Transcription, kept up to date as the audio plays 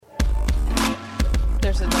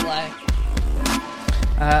there's a delay?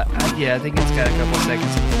 Yeah, I think it's got a couple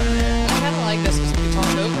seconds in front of it. I kind of like this because we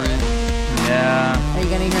talked over it. Yeah. Are you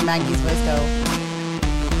going to hear Maggie's voice go?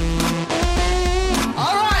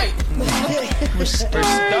 All right! We're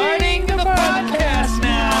starting the podcast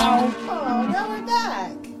now. Oh, now we're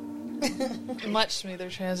back. Much smoother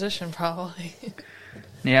transition, probably.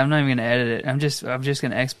 Yeah, I'm not even gonna edit it. I'm just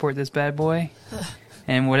gonna export this bad boy,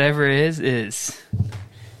 and whatever it is.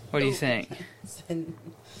 What do you think?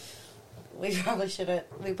 We probably should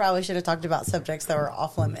have talked about subjects that were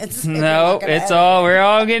off limits. No, we're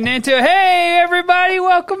all getting into it. Hey, everybody,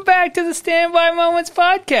 welcome back to the Standby Moments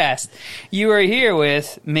podcast. You are here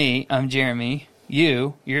with me. I'm Jeremy.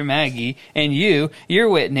 You're Maggie, and you're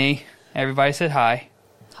Whitney. Everybody said hi.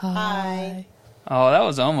 Hi. Oh, that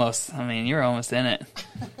was almost. I mean, you're almost in it.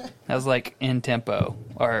 That was like in tempo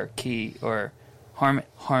or key or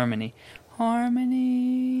harmony.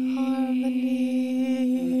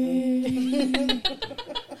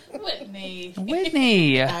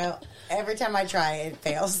 Whitney. Every time I try, it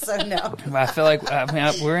fails. So no. I feel like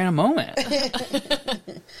we're in a moment.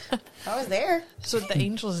 I was there. That's what the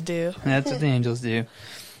angels do. That's what the angels do.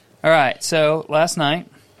 All right. So last night,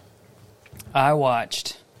 I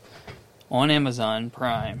watched on Amazon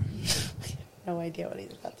Prime. No idea what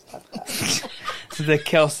he's about to talk about. The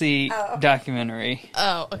Kelsey documentary.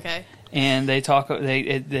 Oh, okay. And they talk.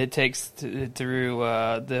 It takes through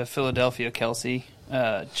the Philadelphia Kelsey,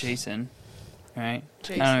 Jason, right?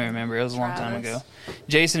 Jason. I don't even remember. It was a long time ago.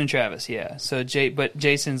 Jason and Travis, yeah. So but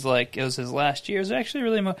Jason's like it was his last year. It was actually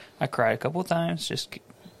really. I cried a couple of times, just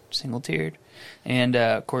single teared, and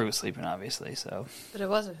Corey was sleeping, obviously. So, But it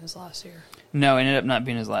wasn't his last year. no, it ended up not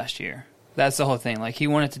being his last year. That's the whole thing. Like he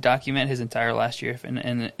wanted to document his entire last year in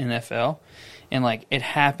the NFL. And, like, it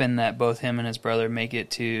happened that both him and his brother make it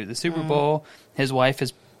to the Super Bowl. His wife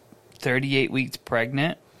is 38 weeks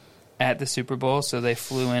pregnant at the Super Bowl, so they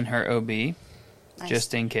flew in her OB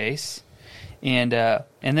just in case. And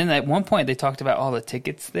then at one point they talked about all the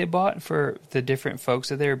tickets they bought for the different folks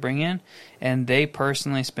that they were bringing, and they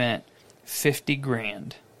personally spent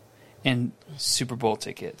 $50,000 in Super Bowl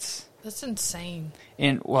tickets. That's insane.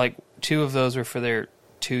 And, like, 2 of those were for their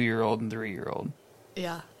 2-year-old and 3-year-old.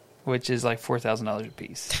 Yeah. Which is like $4,000 a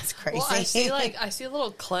piece. That's crazy. Well, I see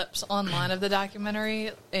little clips online of the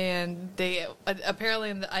documentary, and they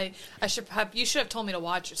apparently you should have told me to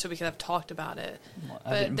watch it so we could have talked about it. Well,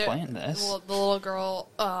 I didn't plan this. Well, the little girl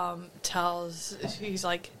he's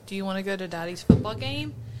like, "Do you want to go to Daddy's football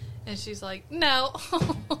game?" And she's like, "No."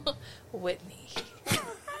 Whitney.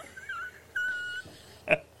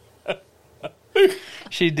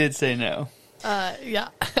 She did say no. Yeah,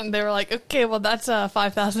 and they were like, "Okay, well, that's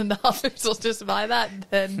 $5,000. We'll just buy that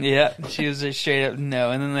then." Yeah, she was just straight up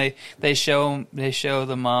no. And then they show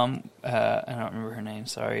the mom. I don't remember her name.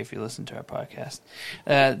 Sorry if you listen to our podcast.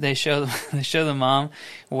 They show the mom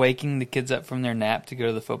waking the kids up from their nap to go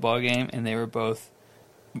to the football game, and they were both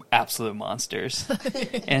absolute monsters.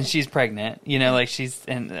 And she's pregnant, like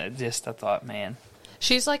just I thought, man.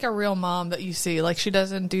 She's like a real mom that you see. Like, she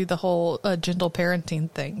doesn't do the whole gentle parenting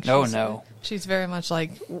thing. No. She's very much like,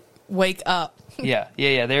 wake up. Yeah.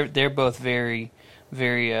 They're both very,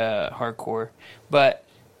 very hardcore. But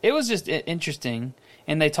it was just interesting.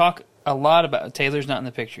 And they talk a lot about... Taylor's not in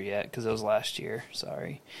the picture yet because it was last year.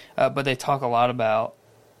 Sorry. But they talk a lot about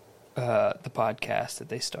the podcast that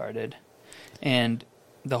they started. And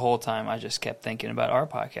the whole time I just kept thinking about our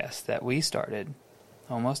podcast that we started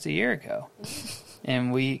almost a year ago.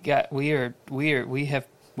 And we have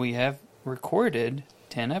recorded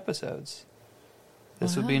 10 episoms.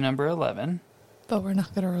 This would be number 11. But we're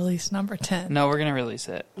not going to release number 10. No, we're going to release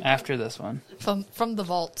it after this one. From the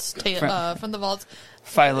vaults. From the vaults.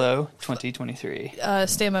 Philo 2023.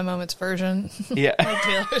 Stand by Moments version. Yeah. Like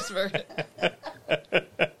Taylor's version.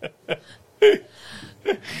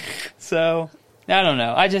 So, I don't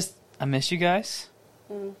know. I miss you guys.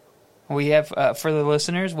 We have, for the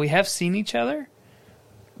listeners, we have seen each other.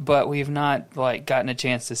 But we've not gotten a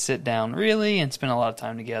chance to sit down really and spend a lot of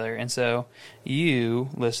time together. And so you,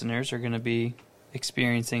 listeners, are going to be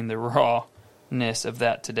experiencing the rawness of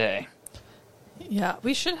that today. Yeah,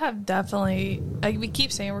 we should have definitely... we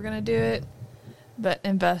keep saying we're going to do it, but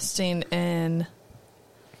investing in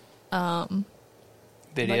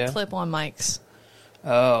video, clip-on mics.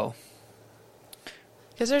 Oh.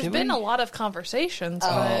 Because there's been a lot of conversations, but...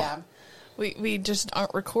 Yeah. We just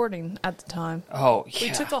aren't recording at the time. Oh, yeah.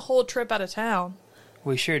 We took a whole trip out of town.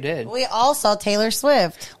 We sure did. We all saw Taylor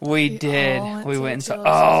Swift. We did. We went and saw...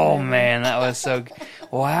 Oh, man, that was so...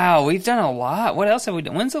 Wow, we've done a lot. What else have we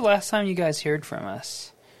done? When's the last time you guys heard from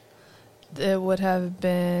us? It would have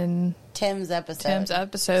been Tim's episode.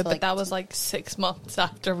 but like that was like 6 months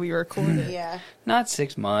after we recorded. Yeah. Not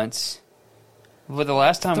 6 months. But the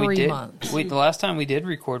last time 3 we did, months. the last time we did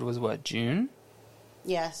record was what, June?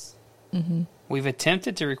 Yes. We've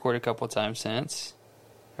attempted to record a couple times since,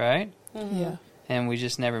 right? Yeah. And we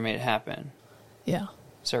just never made it happen. Yeah.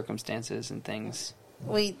 Circumstances and things.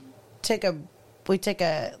 We took a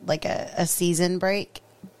season break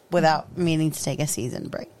without meaning to take a season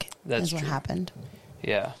break. That's is what true. happened.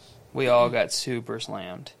 Yeah. We all got super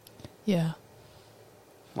slammed. Yeah.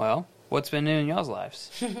 Well, what's been new in y'all's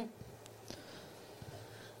lives?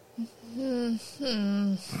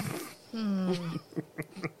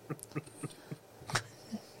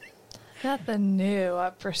 Nothing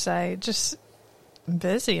new, per se. Just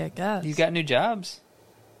busy, I guess. You got new jobs?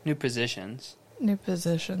 New positions? New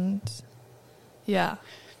positions. Yeah.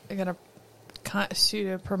 I got a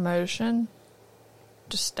pseudo promotion.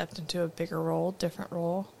 Just stepped into a bigger role, different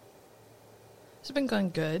role. It's been going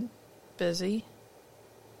good. Busy.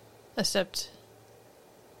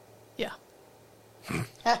 Yeah.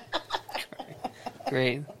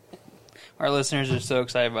 Great. Our listeners are so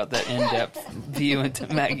excited about that in-depth view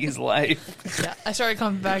into Maggie's life. Yeah. I started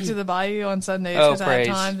coming back to the Bayou on Sundays Oh, because I have praise.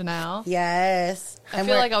 time now. Yes. I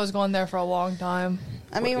feel like I was going there for a long time.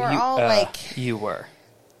 I mean, You were.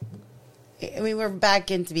 we're back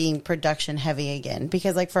into being production heavy again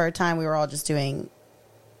because, like, for a time we were all just doing.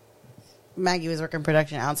 Maggie was working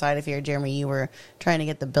production outside of here. Jeremy, you were trying to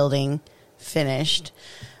get the building finished.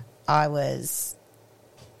 I was,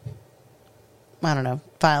 I don't know,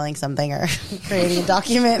 filing something or creating a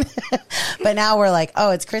document. But now we're like,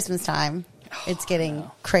 oh, it's Christmas time. It's getting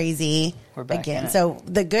crazy We're back in again. it. So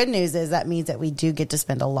the good news is that means that we do get to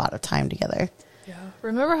spend a lot of time together. Yeah.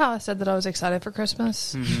 Remember how I said that I was excited for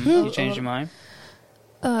Christmas? You changed your mind?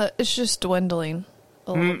 It's just dwindling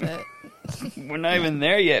a little bit. We're not even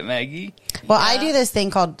there yet, Maggie. Well, I do this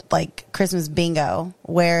thing called like Christmas bingo,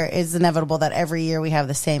 where it's inevitable that every year we have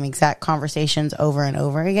the same exact conversations over and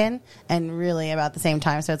over again, and really about the same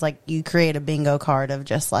time. So it's like you create a bingo card of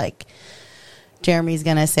just like Jeremy's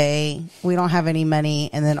gonna say we don't have any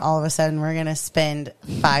money, and then all of a sudden we're gonna spend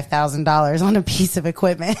 $5,000 on a piece of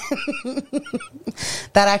equipment.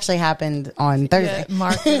 That actually happened on Thursday. Yeah,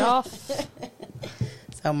 mark it off.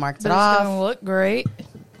 So marked But it it's off. going to look great.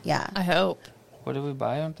 Yeah. I hope. What did we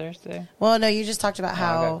buy on Thursday? Well, no, you just talked about I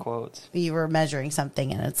how got quotes. you were measuring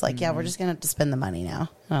something, and it's like, yeah, we're just gonna have to spend the money now.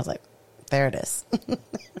 And I was like, there it is.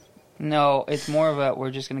 No, it's more about we're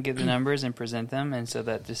just going to give the numbers and present them, and so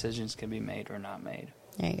that decisions can be made or not made.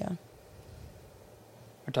 There you go.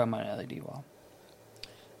 We're talking about an LED wall.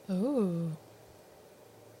 Ooh.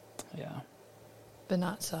 Yeah. But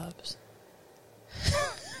not subs.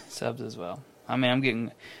 Subs as well. I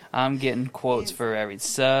mean, I'm getting quotes for every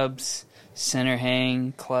subs, center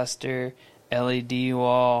hang, cluster, LED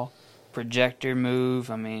wall, projector move.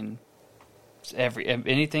 I mean,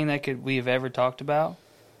 anything that we have ever talked about.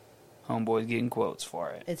 Homeboy's getting quotes for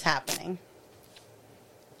it. It's happening.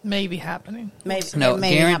 Maybe happening. Maybe, No, it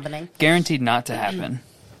may be happening. guaranteed not to happen.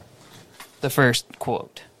 The first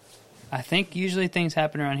quote. I think usually things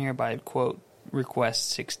happen around here by quote request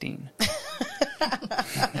 16.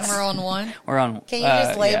 And we're on one. We're on. Can you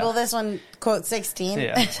just label yeah. this one quote 16?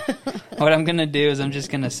 Yeah. What I'm gonna do is I'm just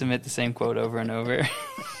gonna submit the same quote over and over.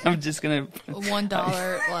 I'm just gonna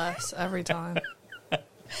 $1 less every time.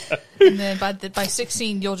 And then by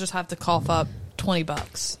 16, you'll just have to cough up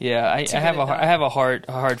 $20. Yeah, I get have it done. I have a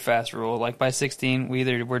hard fast rule. Like by 16,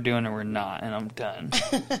 we're doing it or we're not, and I'm done.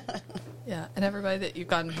 Yeah, and everybody that you've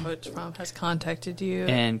gotten quotes from has contacted you.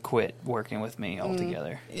 And quit working with me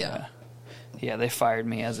altogether. Yeah. Yeah, they fired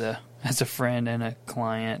me as a friend and a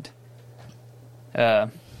client.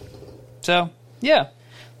 So yeah,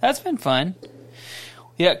 that's been fun.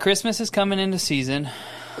 Yeah, Christmas is coming into season.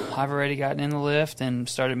 I've already gotten in the lift and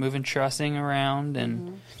started moving trussing around,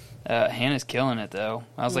 and Hannah's killing it though.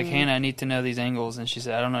 I was like, Hannah, I need to know these angles, and she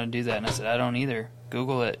said, I don't know how to do that, and I said, I don't either.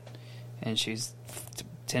 Google it, and she's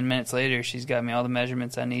 10 minutes later, she's got me all the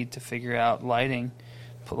measurements I need to figure out lighting,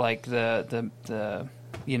 put like the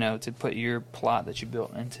to put your plot that you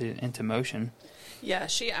built into motion. Yeah,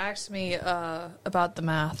 she asked me about the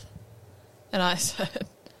math, and I said,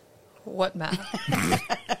 "What math?"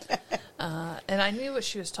 And I knew what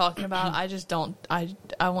she was talking about. I just don't.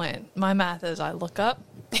 I went. My math is I look up,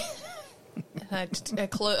 and I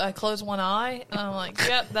close one eye, and I'm like,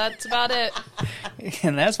 "Yep, that's about it."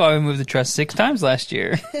 And that's why we moved the truss 6 times last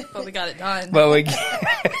year. But we got it done. But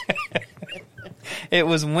it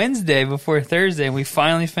was Wednesday before Thursday, and we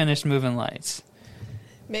finally finished moving lights.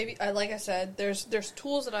 Maybe, like I said, there's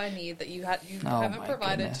tools that I need that you Oh, haven't my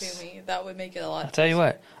provided goodness. to me that would make it a lot. I'll tell you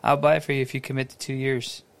what. I'll buy it for you if you commit to 2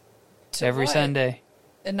 years. To Every what? Sunday.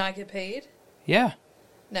 And not get paid? Yeah.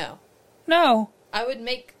 No. No. I would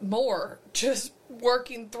make more just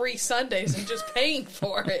working 3 Sundays and just paying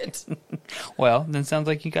for it. Well, then sounds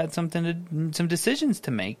like you got some decisions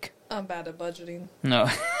to make. I'm bad at budgeting. No.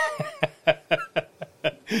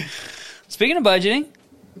 Speaking of budgeting,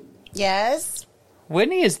 Yes,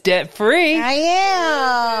 Whitney is debt free. I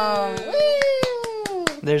am. Woo!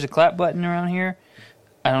 There's a clap button around here.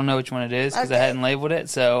 I don't know which one it is because I Okay. hadn't labeled it,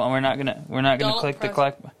 so we're not gonna Don't click the press-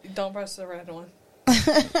 clap Don't press the red one.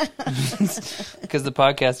 because the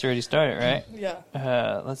podcast already started, right?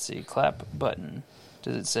 Yeah. Let's see, clap button.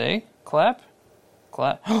 Does it say clap?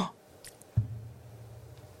 Clap.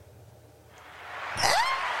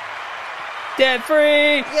 Debt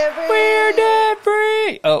free. Debt-free. We're debt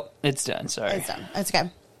free. Oh, it's done. Sorry. It's done. It's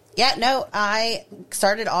okay. Yeah, no, I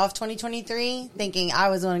started off 2023 thinking I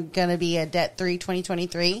was going to be a debt-free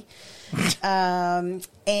 2023.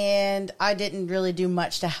 And I didn't really do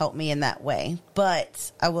much to help me in that way.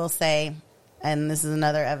 But I will say, and this is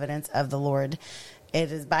another evidence of the Lord,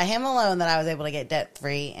 it is by Him alone that I was able to get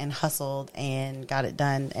debt-free and hustled and got it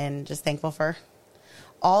done. And just thankful for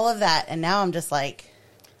all of that. And now I'm just like,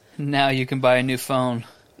 Now you can buy a new phone.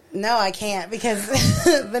 no, I can't because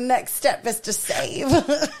the next step is to save.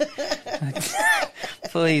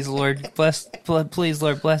 Please, Lord, please,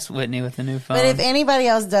 Lord, bless Whitney with a new phone. But if anybody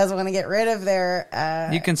else does want to get rid of their,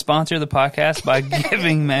 you can sponsor the podcast by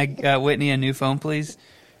giving Whitney a new phone, please.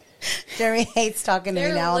 Jeremy hates talking to me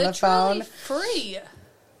They're now on the literally phone. free.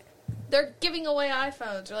 They're giving away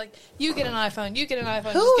iPhones. They're like, you get an iPhone, you get an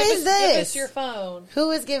iPhone. Who Just is give us this? your phone.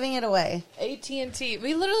 Who is giving it away? AT&T.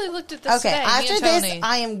 We literally looked at this Okay, today. after me and this, Tony.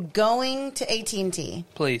 I am going to AT&T.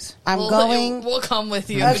 Please. I'm We'll- going. We'll come with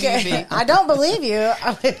you. if need Okay, be. I don't believe you.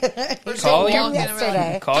 We're just Call walking your- around.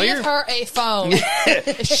 yesterday. Call Give your- her a phone.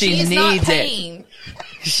 She She's needs not it. paying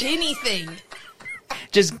anything.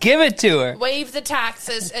 Just give it to her. Waive the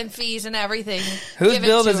taxes and fees and everything. Whose Give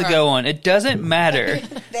bill to does it her. go on? It doesn't matter.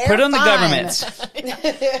 They're Put on the fine. government's.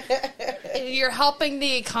 You're helping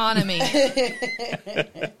the economy.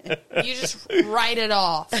 You just write it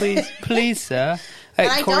off. Please, sir. Hey,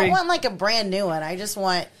 And I Corey, don't want like a brand new one. I just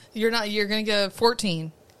want You're going to go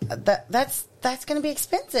 14. that's going to be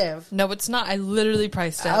expensive. No, it's not. I literally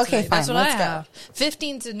priced it. Okay, today. That's fine. what Let's I go. have.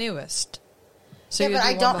 15's the newest. So Yeah, you'll but be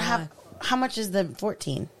I one don't behind. have. How much is the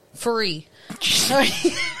 14? Free.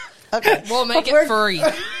 Okay, We'll make We're- it free.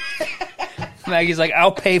 Maggie's like,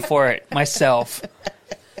 I'll pay for it myself.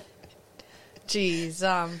 Jeez,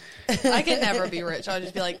 I could never be rich. I'll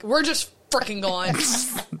just be like, we're just freaking going.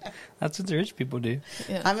 That's what the rich people do.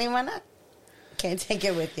 Yeah. I mean, why not? Can't take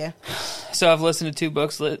it with you. So I've listened to 2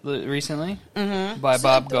 books recently by So,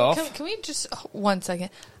 Bob Goff. Can we just 1 second?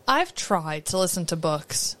 I've tried to listen to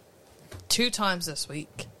books 2 times this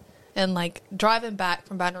week, and like driving back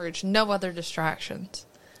from Baton Rouge, no other distractions.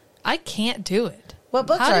 I can't do it. What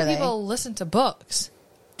books How are do they? people listen to books?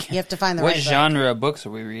 You have to find the What right book. genre of books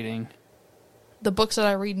are we reading? The books that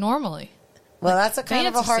I read normally. Well, that's a kind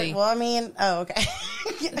of a hard. fantasy. Well, I mean, oh, okay.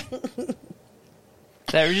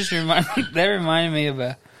 That just reminded me of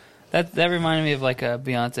that reminded me of like a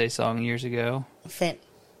Beyonce song years ago.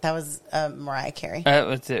 That was Mariah Carey.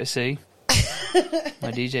 What's it? See,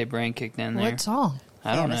 my DJ brain kicked in there. What song?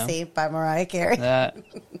 I don't know Fantasy by Mariah Carey. that.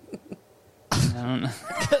 I don't know.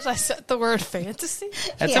 Because I said the word fantasy.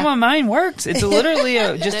 That's Yeah. how my mind works. It's literally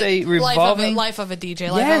just a revolving. life of a DJ,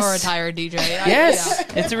 life Yes. of a retired DJ. Yes,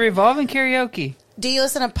 it's a revolving karaoke. Do you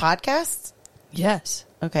listen to podcasts? Yes.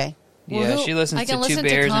 Okay. Yeah, she listens I can to 2 listen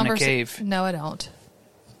bears in a conversa- cave. No, I don't.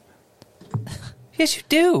 Yes, you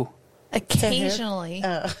do. Occasionally,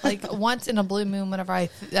 Oh. like once in a blue moon, whenever I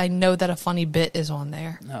know that a funny bit is on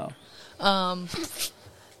there. No.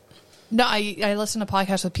 No, I listen to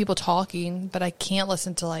podcasts with people talking, but I can't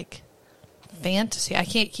listen to like fantasy. I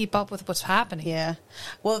can't keep up with what's happening. Yeah.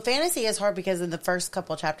 Well, fantasy is hard because in the first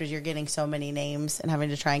couple chapters, you're getting so many names and having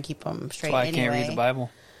to try and keep them straight. That's why I anyway. can't read the Bible.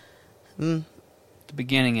 The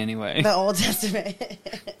beginning, anyway. The Old Testament.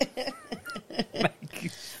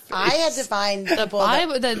 I had to find The people that-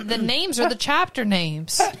 Bible, the names are the chapter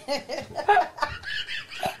names.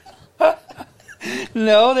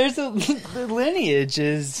 No, there's the lineage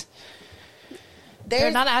is. They're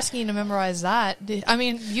there's- not asking you to memorize that. I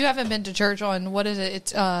mean, you haven't been to church on what is it?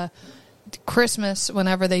 It's Christmas.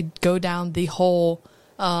 Whenever they go down the whole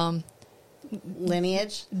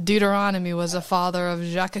lineage. Deuteronomy was a father of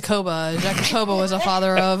Jacoba. Jacoba was a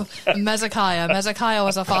father of Mezekiah. Mezekiah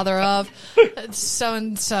was a father of so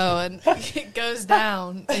and so, and it goes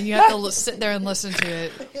down, and you have to sit there and listen to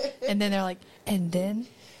it. And then they're like, and then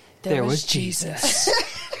there was Jesus.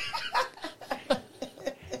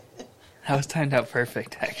 That was timed out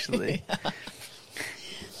perfect, actually. Yeah.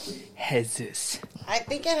 Jesus. I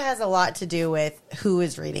think it has a lot to do with who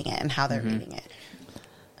is reading it and how they're reading it.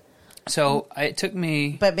 So it took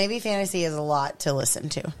me. But maybe fantasy is a lot to listen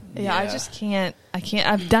to. Yeah, I just can't.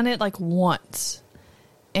 I've done it like once.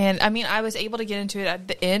 And I mean, I was able to get into it at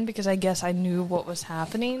the end because I guess I knew what was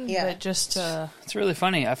happening. Yeah. But just It's really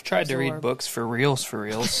funny. I've tried to read Absorb. books for reals,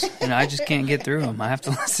 and I just can't get through them. I have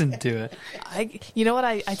to listen to it. you know what?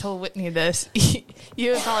 I told Whitney this.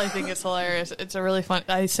 You would probably think it's hilarious. It's a really fun.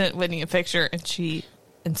 I sent Whitney a picture and she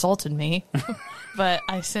insulted me. But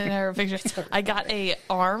I sent her a picture. I got a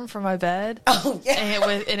arm for my bed. Oh, yeah.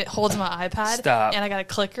 And it holds my iPad. Stop. And I got a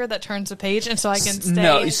clicker that turns the page, and so I can stay.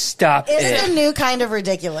 No, stop It's it. a new kind of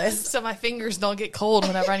ridiculous. So my fingers don't get cold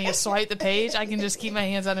whenever I need to swipe the page. I can just keep my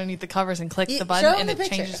hands underneath the covers and click the Show button, him and the it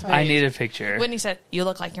picture. changes. I need a picture. Whitney said, "You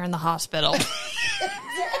look like you're in the hospital."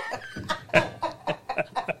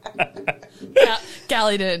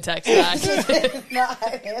 Callie didn't text back. Not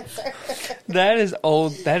an answer. That is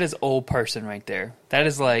old. That is old person right there. That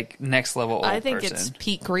is like next level old I think it's person.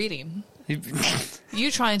 peak reading. You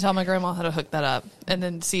try and tell my grandma how to hook that up, and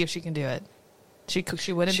then see if she can do it. She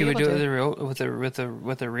wouldn't. She be would able do it to.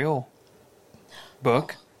 with a real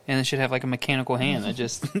book, and it should have like a mechanical hand that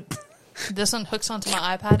just. This one hooks onto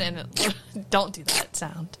my iPad, and it, don't do that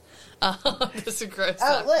sound. This is gross.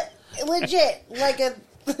 Oh, legit. Like a.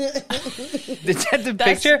 Is that the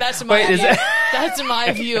picture? That's my. Wait, is that? That's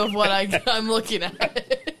my view of what I'm looking at.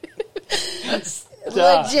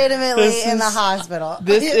 legitimately This in the is- hospital.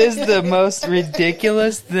 This is the most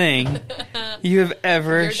ridiculous thing you have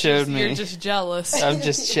ever showed me. You're just jealous. I'm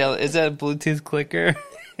just chilling. Is that a Bluetooth clicker?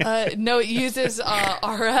 No, it uses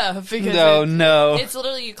RF because No. it's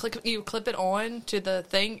literally you clip it on to the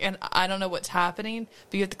thing, and I don't know what's happening,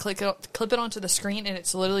 but you have to clip it onto the screen, and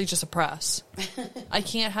it's literally just a press. I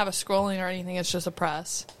can't have a scrolling or anything; it's just a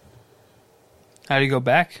press. How do you go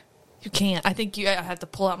back? You can't. I think I have to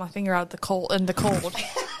pull out my finger out the cold and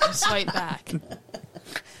swipe back.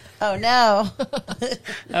 Oh, no.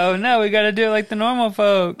 Oh no, we got to do it like the normal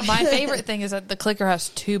folk. My favorite thing is that the clicker has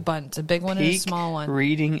two buttons, a big one and a Peak small one.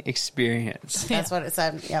 reading experience. That's what it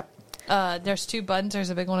said. Yep. There's two buttons.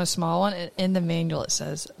 There's a big one and a small one. And in the manual, it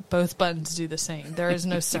says both buttons do the same. There is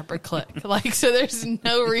no separate click. So there's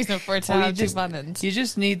no reason for it to Well, have two buttons. You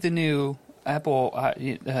just need the new Apple,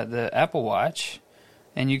 the Apple Watch,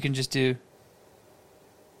 and you can just do.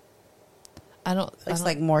 I don't. Looks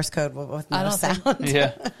like Morse code with I no don't think- sound.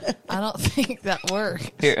 Yeah. I don't think that works.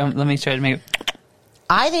 Here, let me try to make.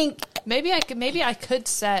 I think Maybe I could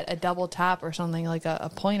set a double tap or something like a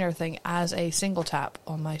pointer thing as a single tap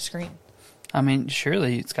on my screen. I mean,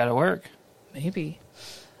 surely it's got to work. Maybe,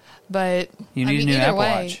 but You need a new Apple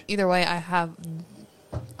Watch. Either way,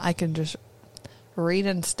 I can just read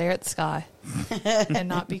and stare at the sky, and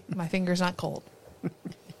my fingers not cold,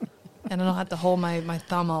 and I don't have to hold my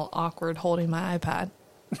thumb all awkward holding my iPad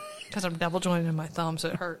because I'm double jointed in my thumb, so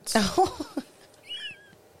it hurts.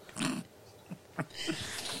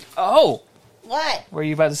 Oh, what? were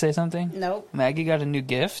you about to say something? Nope. Maggie got a new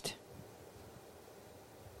gift.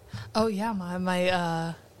 Oh yeah,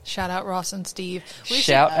 my shout out Ross and Steve.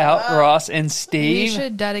 Shout out Ross and We Steve.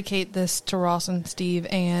 should dedicate this to Ross and Steve,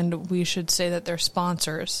 and we should say that they're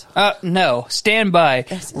sponsors. No, stand by,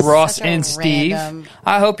 This is Ross such a and Steve. random-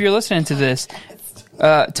 I hope you're listening to this.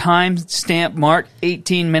 Time stamp mark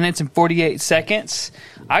 18 minutes and 48 seconds.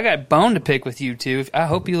 I got a bone to pick with you two. I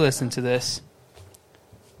hope you listen to this.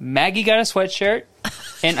 Maggie got a sweatshirt,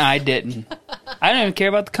 and I didn't. I don't even care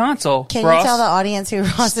about the console. Can Ross, you tell the audience who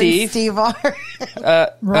Ross Steve. and Steve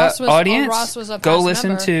are? Ross was- audience, Ross was a go past listen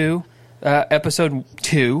member. to episode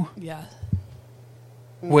 2 Yeah.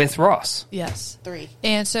 with Ross. Yes. 3.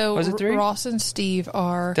 And so Was it 3? Ross and Steve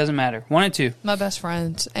are Doesn't matter. 1 and 2. my best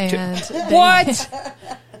friends, and What?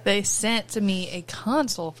 they sent to me a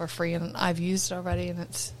console for free, and I've used it already, and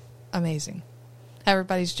it's amazing.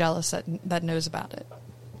 Everybody's jealous that knows about it.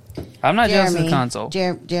 I'm not jealous of the console.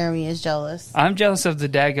 Jeremy is jealous. I'm jealous of the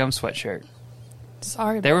daggum sweatshirt.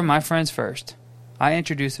 Sorry, They were my friends first. I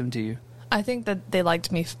introduced them to you. I think that they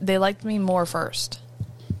liked me. They liked me more first.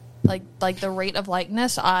 Like the rate of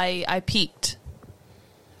likeness, I peaked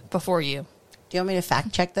before you. Do you want me to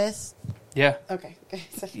fact check this? Yeah. Okay.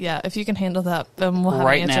 Yeah, if you can handle that, then we'll have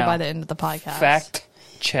Right an answer now. by the end of the podcast. Fact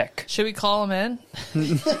check. Should we call them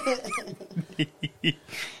in?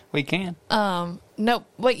 We can. No,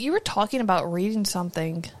 wait, you were talking about reading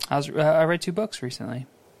something. I read 2 books recently.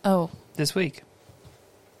 Oh, This week.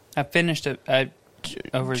 I finished it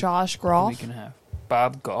over Josh a Groff? week and a half.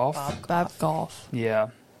 Bob Goff. Bob Golf. Yeah.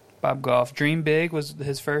 Bob Goff. Dream Big was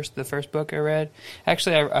the first book I read.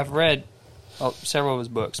 Actually, I've read several of his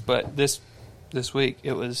books, but this week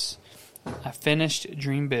I finished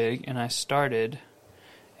Dream Big and I started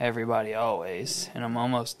Everybody Always, and I'm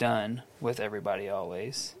almost done with Everybody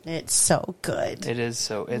Always. It's so good. It is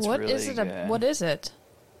so. It's What really is it? good. What is it?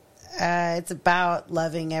 It's about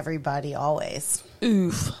loving everybody always.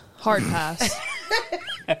 Oof. Hard pass.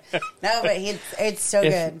 No, but it's so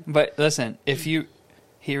good. But listen, he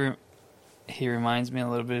reminds me a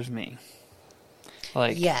little bit of me.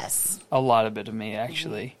 Like Yes. a lot of bit of me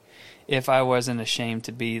actually. If I wasn't ashamed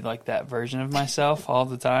to be like that version of myself all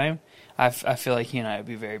the time, I feel like he and I would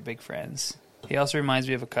be very big friends. He also reminds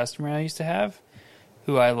me of a customer I used to have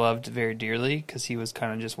who I loved very dearly because he was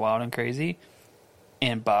kind of just wild and crazy.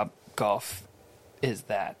 And Bob Goff is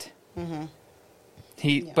that. Mm-hmm.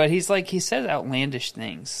 But he's like, he says outlandish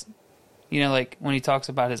things. You know, like when he talks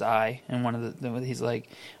about his eye, and one of he's like,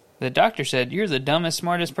 the doctor said, "You're the dumbest,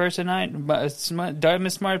 smartest person I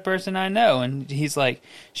know." And he's like,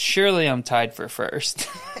 "Surely I'm tied for first."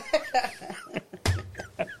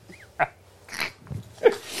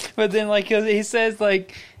 But then, like, he says,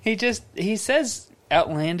 like, he says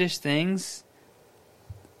outlandish things,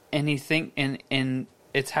 and and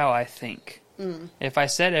it's how I think. If I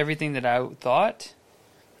said everything that I thought,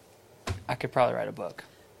 I could probably write a book.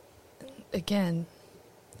 Again,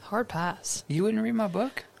 hard pass. You wouldn't read my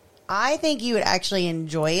book? I think you would actually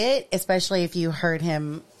enjoy it, especially if you heard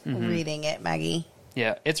him reading it, Maggie.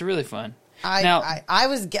 Yeah, it's really fun.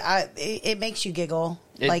 It makes you giggle.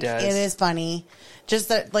 It does. It is funny. Just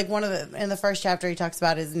that, like, in the first chapter, he talks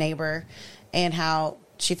about his neighbor and how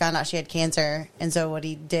she found out she had cancer, and so what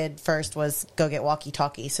he did first was go get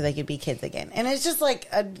walkie-talkies so they could be kids again. And it's just like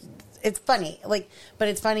it's funny, like, but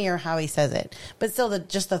it's funnier how he says it. But still,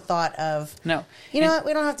 just the thought of No, you know what,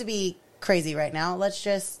 we don't have to be crazy right now. Let's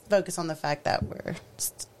just focus on the fact that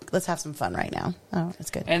let's have some fun right now. Oh,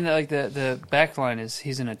 it's good. And the back line is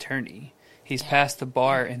he's an attorney. He's passed the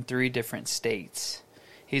bar in 3 different states.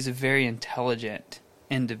 He's a very intelligent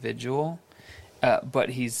individual, but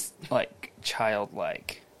he's like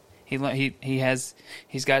childlike. He's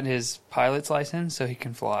gotten his pilot's license so he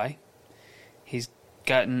can fly.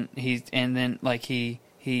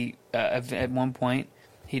 At one point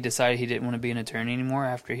he decided he didn't want to be an attorney anymore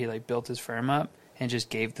after he like built his firm up and just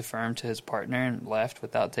gave the firm to his partner and left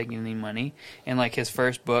without taking any money. And like his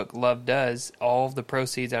first book, Love Does, all of the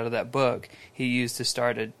proceeds out of that book he used to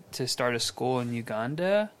start a school in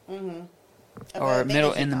Uganda. Mm-hmm. Or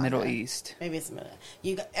in the Middle East. Maybe it's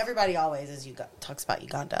everybody always talks about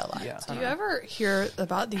Uganda a lot. Yeah. Do you ever hear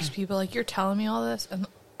about these people? Like, you're telling me all this, and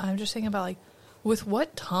I'm just thinking about, like, with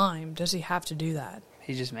what time does he have to do that?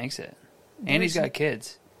 He just makes it. And he's got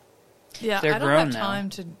kids. Yeah, They're I don't grown have now. time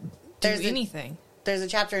to do anything. There's a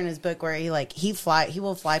chapter in his book where he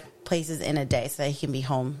will fly places in a day so that he can be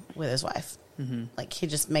home with his wife. Mm-hmm. Like, he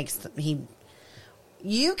just makes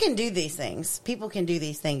you can do these things. People can do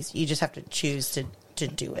these things. You just have to choose to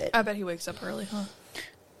do it. I bet he wakes up early, huh?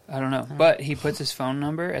 I don't know. But he puts his phone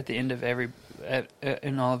number at the end of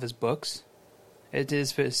in all of his books. It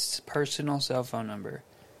is his personal cell phone number.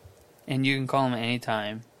 And you can call him at any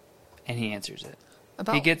time, and he answers it.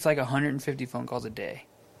 He gets like 150 phone calls a day.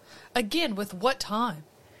 Again, with what time?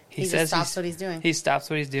 He just stops what he's doing. He stops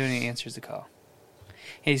what he's doing and he answers the call.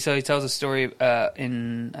 He tells a story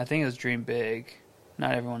in, I think it was Dream Big,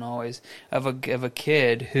 not everyone always, of a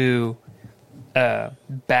kid who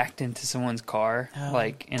backed into someone's car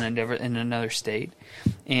like in another state,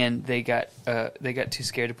 and they got too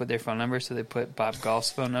scared to put their phone number, so they put Bob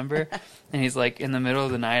Goff's phone number. And he's like, in the middle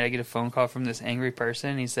of the night I get a phone call from this angry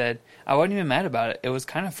person. He said, I wasn't even mad about it. It was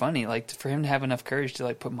kind of funny, like, for him to have enough courage to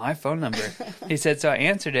like put my phone number. He said, so I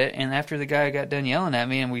answered it, and after the guy got done yelling at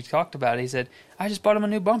me and we talked about it, he said, I just bought him a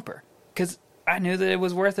new bumper because I knew that it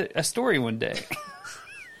was worth a story one day.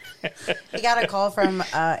 He got a call from,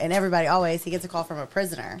 and everybody always, he gets a call from a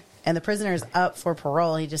prisoner. And the prisoner's up for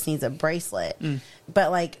parole. He just needs a bracelet.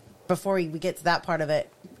 But, like, before we get to that part of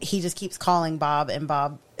it, he just keeps calling Bob, and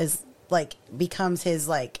Bob is, like, becomes his,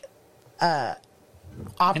 like,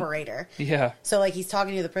 operator. Yeah. So like he's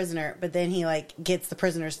talking to the prisoner, but then he like gets the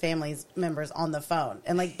prisoner's family's members on the phone,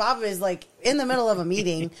 and like Bob is like in the middle of a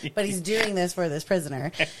meeting, but he's doing this for this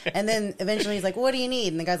prisoner. And then eventually he's like, "What do you need?"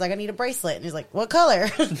 And the guy's like, "I need a bracelet." And he's like, "What color?"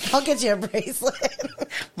 "I'll get you a bracelet."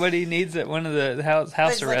 But he needs it, one of the house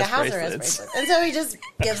It's arrest like a house bracelets. arrest bracelet, and so he just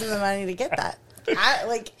gives him the money to get that. I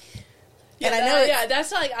like. Yeah, And I know yeah,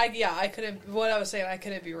 that's like I couldn't. What I was saying, I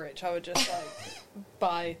couldn't be rich. I would just like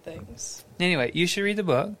buy things. Anyway, you should read the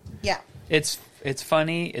book. Yeah, It's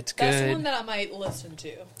funny. It's good. That's one that I might listen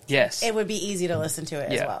to. Yes. it would be easy to listen to it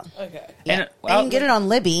as Yeah. well. Okay. Yeah. And, And you can get it on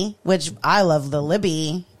Libby, which I love the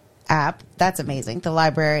Libby app. That's amazing. The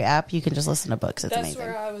library app. You can just listen to books. It's That's amazing.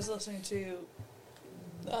 where I was listening to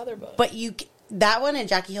the other book. But that one and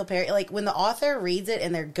Jackie Hill Perry, like when the author reads it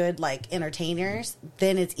and they're good like entertainers,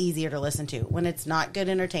 then it's easier to listen to. When it's not good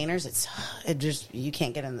entertainers, it just you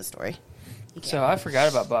can't get in the story. You can't. So I forgot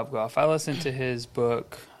about Bob Goff. I listened to his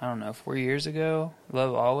book, I don't know, 4 years ago,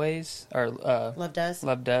 Love Always, or Love Does.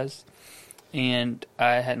 Love Does, and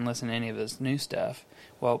I hadn't listened to any of his new stuff.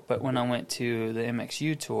 Well, but when I went to the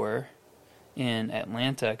MXU tour in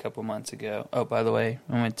Atlanta a couple months ago, oh, by the way,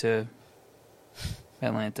 I went to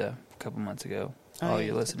Atlanta a couple months ago, all yeah, your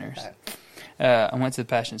you listeners. said that. I went to the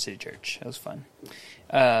Passion City Church. It was fun.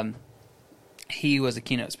 He was a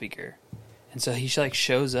keynote speaker. And so he like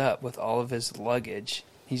shows up with all of his luggage.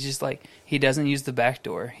 He's just like, he doesn't use the back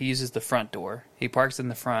door. He uses the front door. He parks in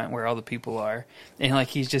the front where all the people are. And like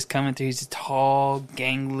he's just coming through. He's tall,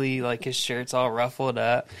 gangly, like his shirt's all ruffled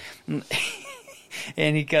up.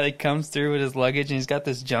 And he kind of comes through with his luggage, and he's got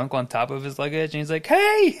this junk on top of his luggage, and he's like,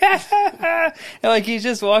 "Hey!" And like he's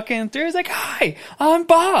just walking through. He's like, "Hi, I'm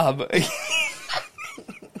Bob."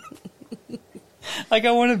 Like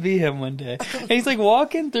I want to be him one day. And he's like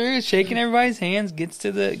walking through, shaking everybody's hands,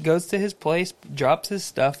 goes to his place, drops his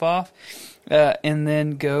stuff off, and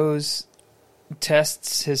then goes,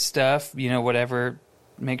 tests his stuff, whatever,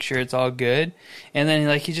 make sure it's all good, and then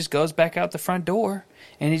like he just goes back out the front door.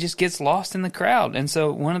 And he just gets lost in the crowd. And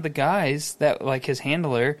so one of the guys that like his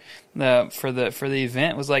handler for the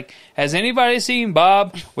event was like, "Has anybody seen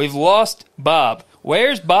Bob? We've lost Bob.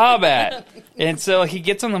 Where's Bob at?" And so he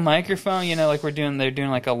gets on the microphone, like they're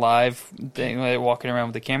doing like a live thing. They're walking around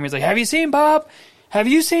with the camera. He's like, "Have you seen Bob? Have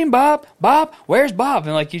you seen Bob? Bob, where's Bob?"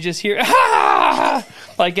 And like you just hear, "Ah!"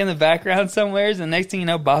 like in the background somewhere. And next thing you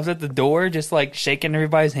know, Bob's at the door just like shaking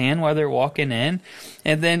everybody's hand while they're walking in.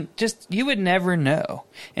 And then just, you would never know.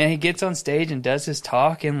 And he gets on stage and does his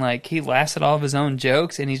talk, and like he laughs at all of his own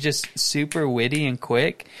jokes, and he's just super witty and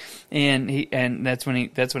quick. And that's when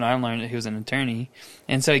I learned that he was an attorney.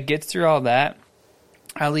 And so he gets through all that.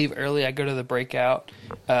 I leave early. I go to the breakout.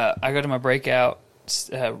 I go to my breakout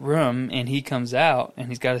room, and he comes out, and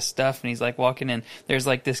he's got his stuff, and he's like walking in. There's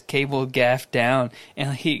like this cable gaff down,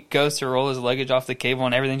 and he goes to roll his luggage off the cable,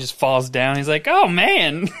 and everything just falls down. He's like, "Oh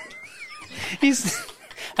man."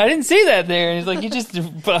 I didn't see that there. And he's like, he just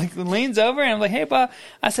like, leans over, and I'm like, "Hey, Bob."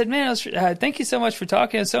 I said, "Man, thank you so much for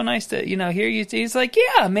talking. It's so nice to, hear you." He's like,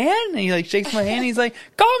 "Yeah, man." And he like shakes my hand. And he's like,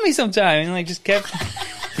 "Call me sometime." And like just kept,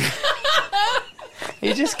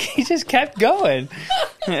 he just kept going.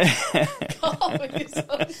 Oh, he's so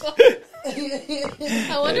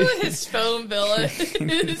I wonder what his phone bill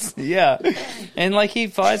is. Yeah. And like he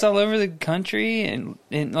flies all over the country, and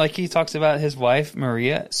like he talks about his wife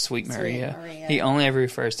Maria, Sweet Maria. He only ever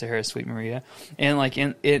refers to her as Sweet Maria. And like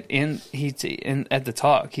in at the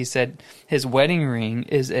talk, he said his wedding ring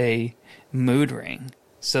is a mood ring,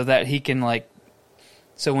 so that he can like,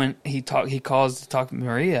 so when he calls to talk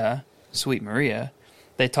Maria, Sweet Maria,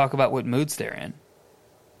 they talk about what moods they're in.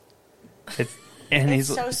 And It's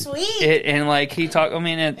he's so sweet. And like he talked. I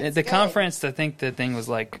mean, at the good. conference, I think the thing was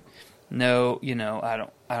like, no, I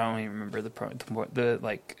don't even remember the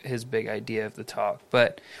like his big idea of the talk,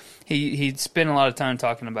 but he spent a lot of time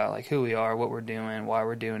talking about like who we are, what we're doing, why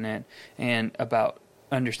we're doing it, and about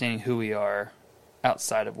understanding who we are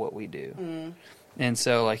outside of what we do. Mm. And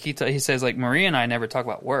so like he says like Maria and I never talk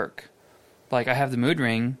about work. Like I have the mood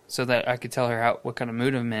ring so that I could tell her what kind of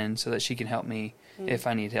mood I'm in, so that she can help me if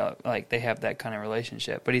I need help. Like they have that kind of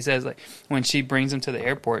relationship. But he says like when she brings him to the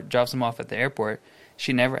airport, drops him off at the airport,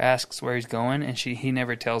 she never asks where he's going, and he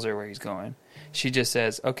never tells her where he's going. She just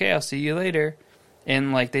says, "Okay, I'll see you later."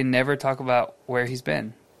 And like they never talk about where he's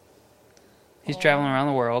been. He's traveling around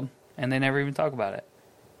the world, and they never even talk about it.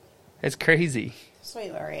 It's crazy.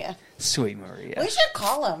 Sweet Maria. Sweet Maria. We should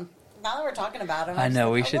call him. Now that we're talking about him, I know,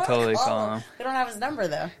 we should totally call call him. We don't have his number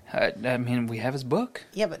though. I mean, we have his book.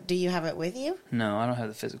 Yeah, but do you have it with you? No, I don't have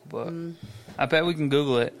the physical book. I bet we can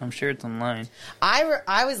Google it. I'm sure it's online.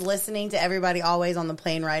 I was listening to Everybody Always on the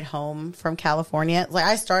plane ride home from California. Like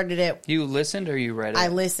I started it. You listened or you read it? I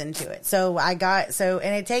listened to it. So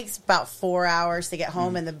and it takes about 4 hours to get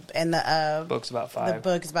home, and the book's about 5. The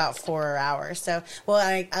book is about 4 hours. So, well,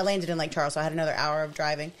 I landed in Lake Charles, so I had another hour of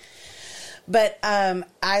driving. But I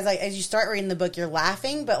was like, as you start reading the book, you're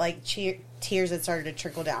laughing, but like tears had started to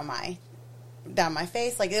trickle down my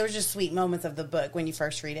face. Like there was just sweet moments of the book when you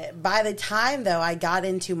first read it. By the time though I got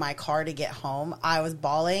into my car to get home, I was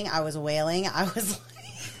bawling, I was wailing, I was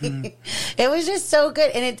like, it was just so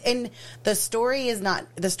good. And the story is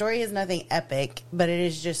nothing epic, but it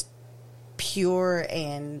is just pure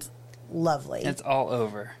and lovely. It's all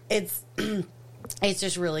over. It's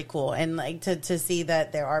just really cool, and like to see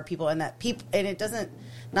that there are people, and it doesn't,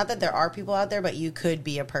 not that there are people out there, but you could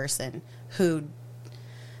be a person who,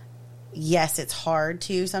 yes, it's hard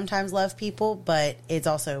to sometimes love people, but it's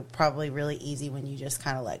also probably really easy when you just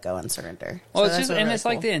kind of let go and surrender. Well, So it's just, really and it's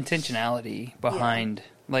cool. like the intentionality behind,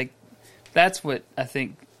 like, that's what I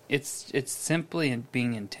think. It's simply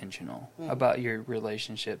being intentional about your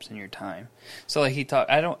relationships and your time. So like he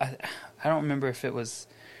talked, I don't remember if it was.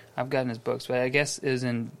 I've gotten his books, but I guess it was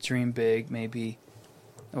in Dream Big, maybe,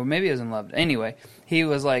 or maybe it was in Love. Anyway, he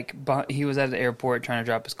was like, he was at the airport trying to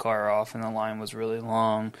drop his car off, and the line was really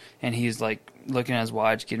long, and he's like looking at his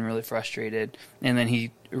watch, getting really frustrated, and then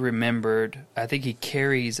he remembered. I think he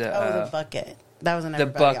carries the bucket. That was in the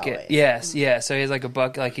Everybody bucket. Always. Yes, yeah. So he has like a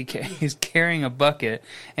bucket, like he's carrying a bucket.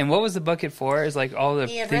 And what was the bucket for? Is like all the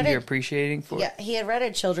things you're appreciating for. Yeah, he had read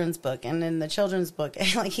a children's book, and in the children's book,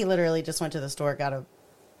 like he literally just went to the store, got a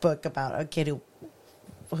book about a kid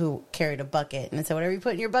who carried a bucket, and it said whatever you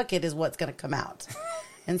put in your bucket is what's going to come out.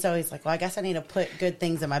 And so he's like, well, I guess I need to put good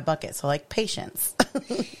things in my bucket, so like patience.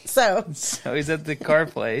 so he's at the car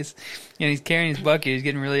place, and he's carrying his bucket. He's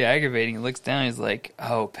getting really aggravating. He looks down, he's like,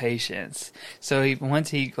 oh, patience. So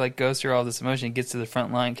once he like goes through all this emotion, he gets to the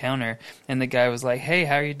front line counter, and the guy was like, hey,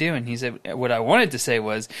 how are you doing? He said, what I wanted to say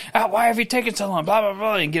was, why have you taken so long, blah blah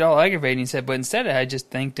blah, and get all aggravated. He said, but instead I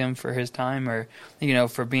just thanked him for his time, or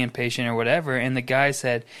for being patient or whatever. And the guy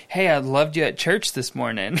said, hey, I loved you at church this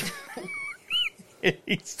morning.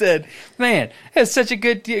 He said, man, it's such a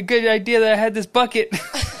good idea that I had this bucket. But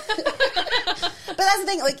that's the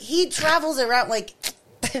thing, like he travels around, like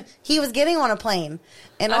he was getting on a plane,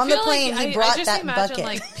 and on the plane he brought that bucket.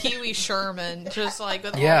 Like Pee Wee Sherman, just like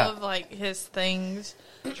with all of like his things,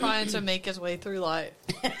 trying to make his way through life.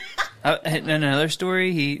 Another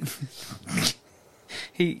story, he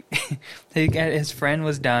got, his friend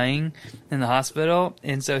was dying in the hospital,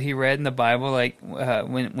 and so he read in the Bible, like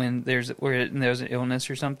when there's an illness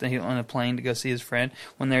or something, he on a plane to go see his friend.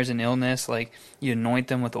 When there's an illness, like you anoint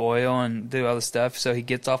them with oil and do all the stuff. So he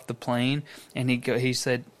gets off the plane, and he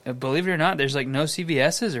said, believe it or not, there's like no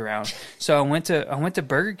CVS's around. So I went to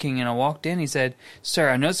Burger King, and I walked in. He said, sir,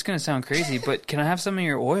 I know it's going to sound crazy, but can I have some of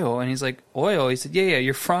your oil? And he's like, oil? He said, yeah,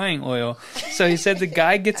 you're frying oil. So he said the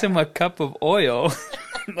guy gets him a cup of oil,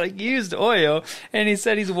 like used oil, and he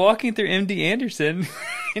said he's walking through MD Anderson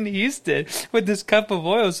in Houston with this cup of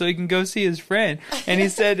oil so he can go see his friend. And he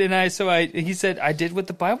said, he said, I did what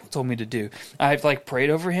the Bible told me to do. I've like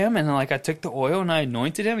prayed over him, and like I took the oil and I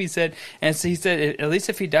anointed him. He said, and so he said, at least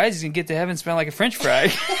if he dies, he's gonna get to heaven and smell like a French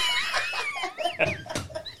fry.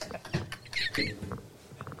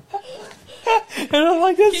 And I'm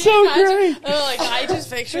like, that's so great. I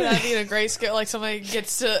just picture that being a great scale. Like somebody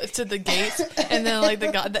gets to the gates, and then like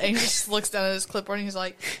the angel just looks down at his clipboard, and he's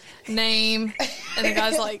like, name, and the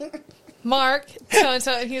guy's like, Mark, so and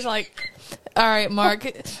so, and he's like, all right, Mark,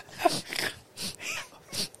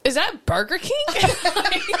 is that Burger King?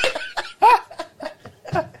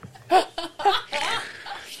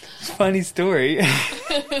 Funny story.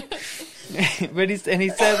 But he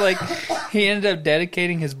said like he ended up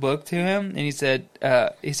dedicating his book to him, and he said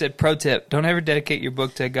pro tip, don't ever dedicate your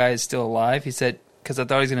book to a guy who's still alive. He said, because I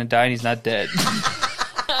thought he was going to die and he's not dead.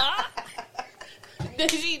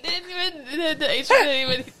 He didn't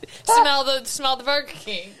even smell the Burger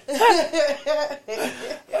King.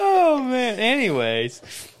 Oh man. Anyways,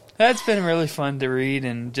 that's been really fun to read,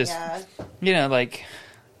 and just like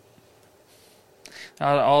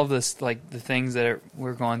all this, like the things that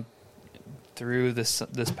we're going through this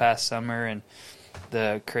past summer, and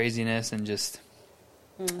the craziness and just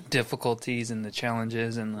difficulties and the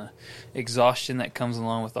challenges and the exhaustion that comes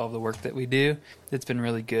along with all the work that we do. It's been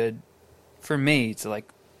really good for me to like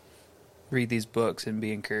read these books and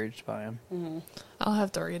be encouraged by them. I'll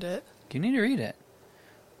have to read it. You need to read it.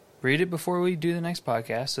 Read it before we do the next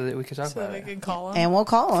podcast so that we can talk So about we it. can call him. And we'll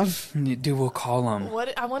call him. Dude, we'll call him.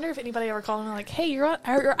 What I wonder if anybody ever called him and like, hey, you're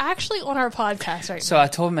actually on our podcast right So now.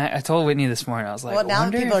 I told Whitney this morning. I was like, Well, now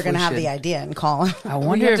wonder people are if going to we have should- the idea and call him. I We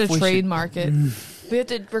wonder have if to we trademark it. We have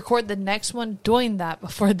to record the next one doing that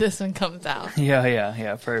before this one comes out. should.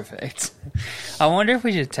 Yeah, perfect. I wonder if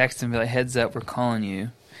we should text him and be like, heads up, we're calling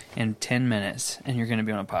you in 10 minutes and you're going to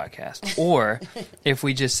be on a podcast. Or if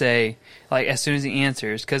we just say, like, as soon as he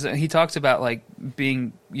answers, because he talks about, like,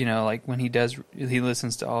 being, you know, like, when he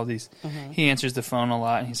listens to all these, he answers the phone a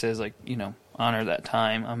lot and he says, like, you know, honor that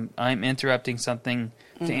time. I'm interrupting something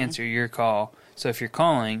to answer your call. So if you're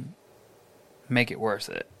calling, make it worth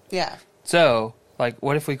it. Yeah. So, like,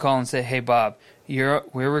 what if we call and say, hey, Bob, we're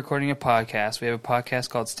recording a podcast. We have a podcast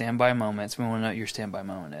called Standby Moments. We want to know what your standby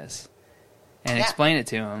moment is. And Yeah. explain it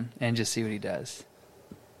to him and just see what he does.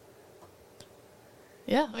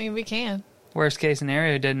 Yeah, I mean, we can. Worst case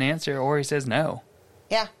scenario, he doesn't answer or he says no.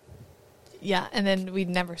 Yeah. Yeah, and then we'd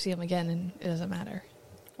never see him again, and it doesn't matter.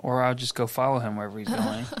 Or I'll just go follow him wherever he's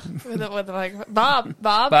going. with like, Bob,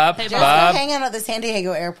 Bob, hey, Just Bob. go hang out at the San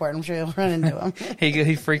Diego airport. I'm sure you'll run into him.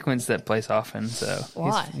 He frequents that place often. So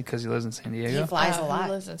Why? Because he lives in San He Diego. flies a He lot.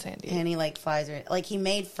 lives in San Diego. And he, like, flies. Like, he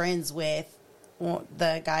made friends with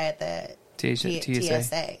the guy at the TSA.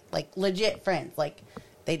 TSA. Like, legit friends. Like,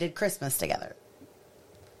 they did Christmas together.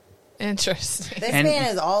 Interesting. This And- man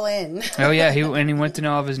is all in. Oh yeah, he went to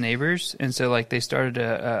know all of his neighbors, and so like they started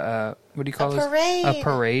a what do you call A this? parade. A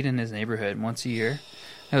parade in his neighborhood once a year.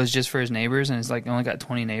 It was just for his neighbors, and it's like only got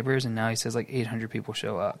 20 neighbors, and now he says like 800 people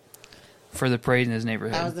show up for the parade in his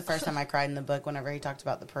neighborhood. That was the first time I cried in the book whenever he talked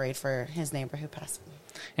about the parade for his neighbor who passed away.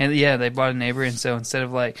 And yeah, they bought a neighbor, and so instead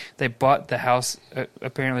of like they bought the house,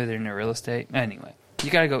 apparently they're into real estate. Anyway, you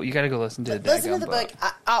gotta go listen to the Listen to daggone the book.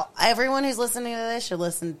 Everyone who's listening to this should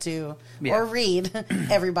listen to Yeah. or read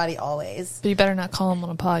Everybody Always. But you better not call him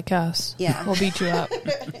on a podcast. Yeah. We'll beat you up.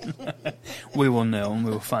 We will know, and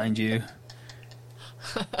we will find you.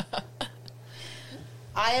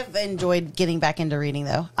 I have enjoyed getting back into reading,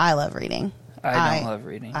 though. I love reading. I don't love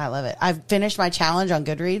reading. I love it. I've finished my challenge on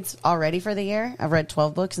Goodreads already for the year. I've read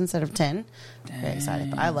 12 books instead of 10. Very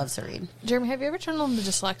excited, but I love to read. Jeremy, have you ever turned on the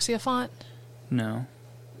dyslexia font? No,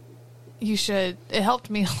 You should. It helped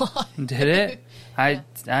me a lot. did it?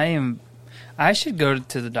 I should go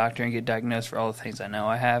to the doctor and get diagnosed for all the things I know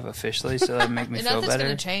I have officially, so that make me And feel nothing's better.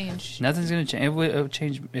 going to change. Nothing's gonna change. It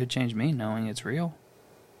would change me knowing it's real.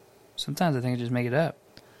 Sometimes I think I just make it up.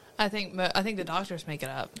 I think the doctors make it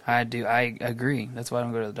up. I do. I agree. That's why I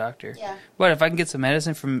don't go to the doctor. Yeah. But if I can get some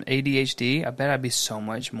medicine from ADHD, I bet I'd be so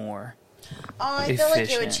much more. Oh, I feel like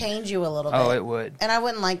it would Efficient. change you a little bit. Oh, it would. And I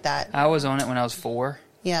wouldn't like that. I was on it when I was 4.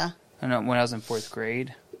 Yeah. When I was in 4th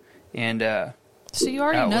grade, and So you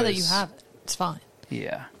already That know that was- you have it. It's fine.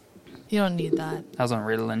 yeah, You don't need that. I was on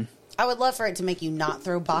Ritalin. I would love for it to make you not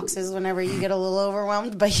throw boxes whenever you get a little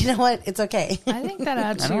overwhelmed, but you know what? It's okay. I think that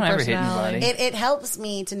adds I to your don't ever hit personality. anybody. It helps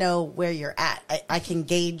me to know where you're at. I can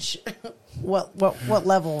gauge what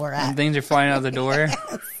level we're When at. things are flying out the door.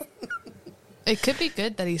 It could be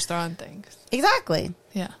good that he's throwing things. Exactly.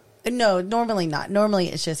 Yeah. No, normally not. Normally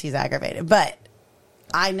it's just he's aggravated, but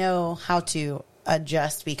I know how to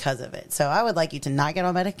adjust because of it. So I would like you to not get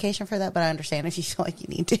on medication for that, but I understand if you feel like you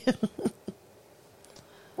need to.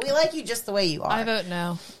 We like you just the way you are. I vote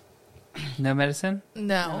no. No medicine.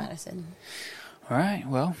 No No. medicine. All right.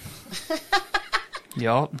 Well,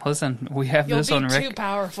 y'all, listen. We have You'll this be on too record.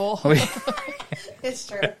 powerful. It's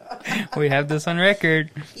true. We have this on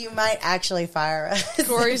record. You might actually fire us.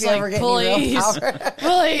 Corey's if you ever like, get any real please. power.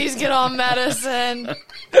 Please get on medicine.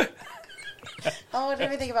 Oh, what do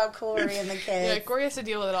we think about Corey and the Yeah, kids? Corey has to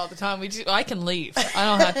deal with it all the time. I can leave.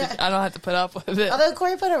 I don't have to put up with it. Although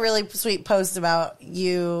Corey put a really sweet post about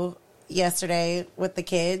you yesterday with the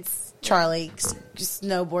kids, Charlie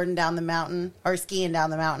snowboarding down the mountain or skiing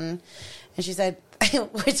down the mountain, and she said,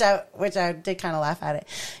 which I did kind of laugh at it,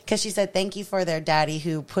 because she said, "Thank you for their daddy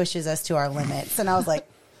who pushes us to our limits," and I was like,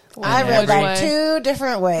 I read that way? 2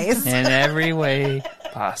 different ways. In every way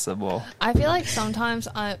possible. I feel like sometimes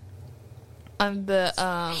I'm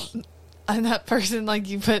that person, like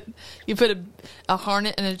you put a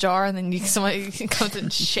hornet in a jar and then somebody comes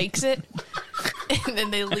and shakes it and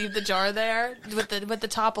then they leave the jar there with the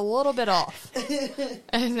top a little bit off.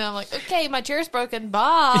 And I'm like, okay, my chair's broken,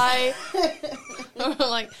 bye. I'm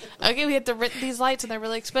like, okay, we have to rent these lights and they're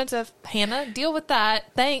really expensive. Hannah, deal with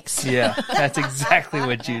that. Thanks. Yeah, that's exactly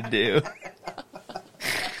what you do.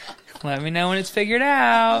 Let me know when it's figured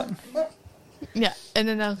out. Yeah. And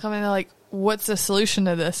then they'll come in and they're like, what's the solution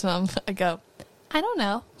to this? And I go, I don't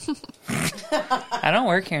know. I don't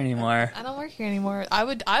work here anymore. I don't work here anymore. I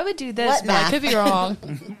would do this, What but I math? could be wrong.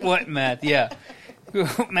 What math? Yeah.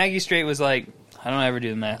 Maggie Straight was like, I don't ever do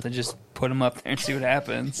the math. I just put them up there and see what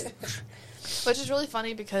happens. Which is really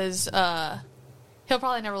funny because he'll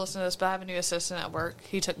probably never listen to this, but I have a new assistant at work.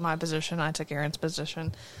 He took my position. I took Aaron's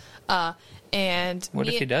position. And What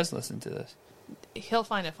if he does listen to this? he'll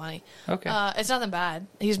find it funny. Okay. It's nothing bad.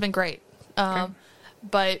 He's been great. Okay.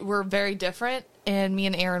 But we're very different, and me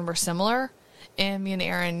and Aaron were similar, and me and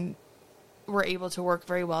Aaron were able to work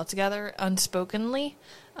very well together unspokenly.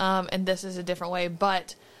 And this is a different way,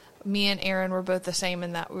 but me and Aaron were both the same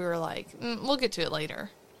in that we were like, we'll get to it later.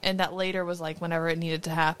 And that later was like whenever it needed to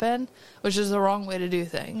happen, which is the wrong way to do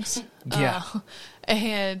things. Yeah.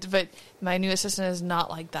 But my new assistant is not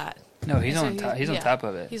like that. No, he's So on top. He's on top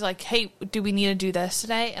of it. He's like, hey, do we need to do this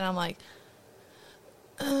today? And I'm like,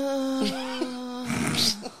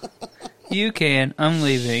 You can. I'm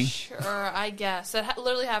leaving. sure, I guess. That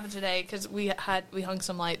literally happened today because we hung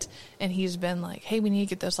some lights, and he's been like, hey, we need to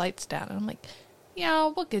get those lights down. And I'm like,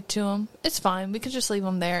 yeah, we'll get to them. It's fine. We could just leave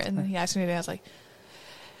them there. And then he asked me today, I was like,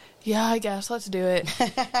 yeah, I guess. Let's do it.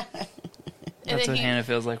 That's what Hannah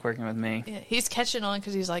feels like working with me. Yeah, he's catching on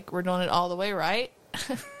because he's like, we're doing it all the way, right?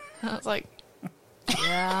 I was like,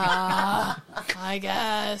 yeah, I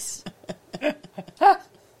guess.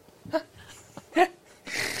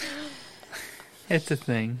 It's a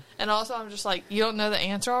thing. And also, I'm just like, you don't know the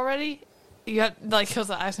answer already? You got, like,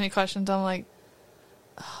 he'll ask me questions. I'm like,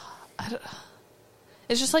 I don't.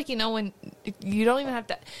 It's just like, when you don't even have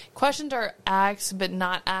to. Questions are asked, but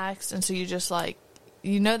not asked. And so you just, like,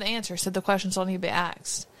 you know the answer, so the questions don't need to be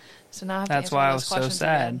asked. So now I have to That's answer why all I those was so questions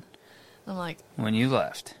sad again. I'm like, when you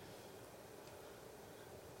left.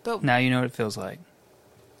 but Now you know what it feels like.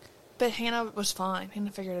 Hannah was fine.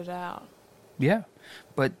 Hannah figured it out. Yeah.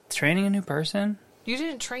 But training a new person You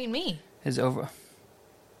didn't train me. is over.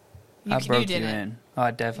 You I broke you didn't. in. Oh,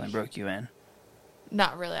 I definitely broke you in.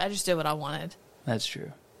 Not really. I just did what I wanted. That's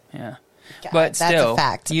true. Yeah. God, But that's still, a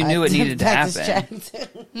fact. you knew it needed to That is happen.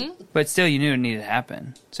 checked. But still, you knew it needed to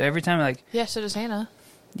happen. So every time, like, Yeah, so does Hannah.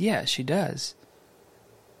 yeah, she does.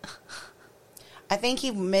 I think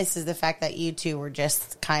he misses the fact that you two were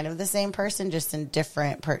just kind of the same person, just in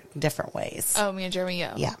different ways. Oh, me and Jeremy,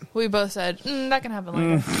 yeah. Yeah. We both said, that can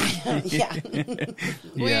happen later. Yeah.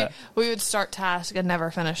 Yeah. We would start tasks and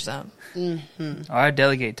never finish them. Or I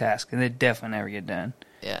delegate tasks, and they definitely never get done.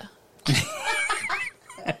 Yeah.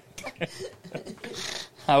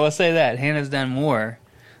 I will say that. Hannah's done more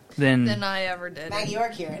than Than I ever did. Maggie or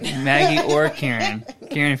Kieran. Maggie or Kieran.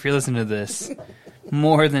 Kieran, if you're listening to this,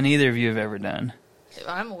 more than either of you have ever done.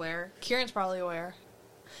 I'm aware. Kieran's probably aware.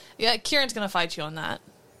 Yeah, Kieran's going to fight you on that.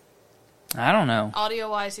 I don't know.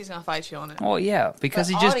 Audio-wise, he's going to fight you on it. Well, yeah, because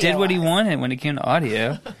But he just did what he audio-wise. wanted when it came to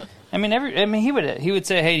audio. I mean, he would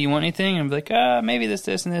say, "Hey, do you want anything?" And I'd be like, maybe this,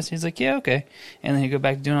 and this." He's like, "Yeah, okay," and then he'd go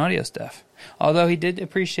back to doing audio stuff. Although he did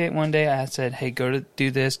appreciate one day I said, "Hey, go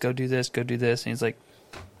do this, go do this, go do this," and he's like,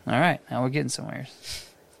 "All right, now we're getting somewhere."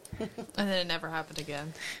 And then it never happened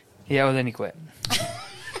again. Yeah, well, then he quit.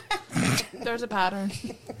 There's a pattern.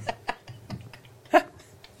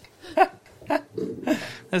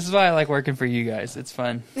 This is why I like working for you guys. It's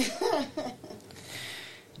fun.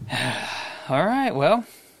 All right. Well,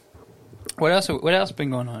 what else been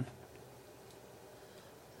going on?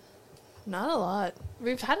 Not a lot.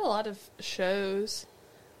 We've had a lot of shows,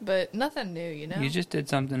 but nothing new, You just did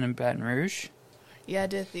something in Baton Rouge. Yeah, I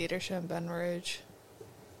did a theater show in Baton Rouge.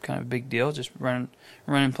 Kind of a big deal. Just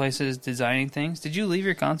running places, designing things. Did you leave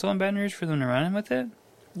your console in Baton Rouge for them to run with it?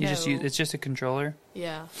 It's just a controller.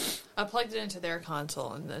 Yeah. I plugged it into their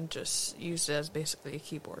console and then just used it as basically a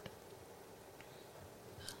keyboard.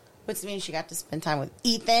 Which means you got to spend time with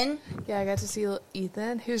Ethan. Yeah, I got to see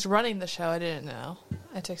Ethan, who's running the show. I didn't know.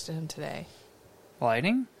 I texted him today.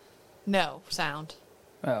 Lighting? No, sound.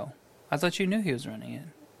 Oh, I thought you knew he was running it.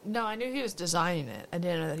 No, I knew he was designing it. I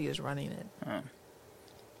didn't know that he was running it. Oh.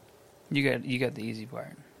 You got the easy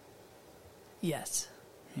part. Yes.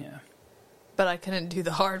 Yeah. But I couldn't do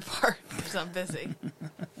the hard part because I'm busy.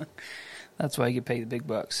 That's why you get paid the big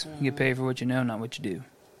bucks. You get paid for what you know, not what you do.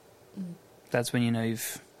 That's when you know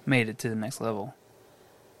you've made it to the next level.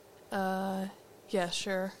 Yeah,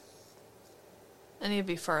 sure. I need to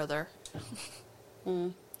be further.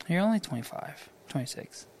 You're only 25,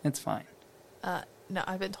 26. It's fine. No,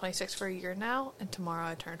 I've been 26 for a year now, and tomorrow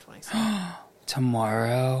I turn 26.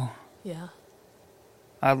 Tomorrow. Yeah.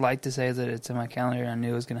 I'd like to say that it's in my calendar and I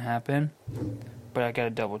knew it was going to happen, but I got to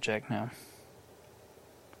double check now.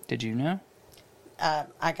 Did you know?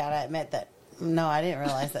 I gotta admit that no, I didn't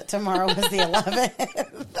realize that tomorrow was the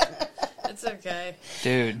 11th. It's It's okay.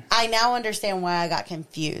 Dude. I now understand why I got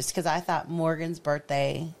confused because I thought Morgan's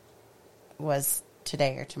birthday was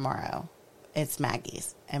today or tomorrow. It's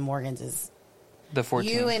Maggie's, and Morgan's is The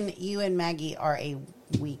 14th. you and Maggie are a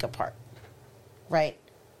week apart, right?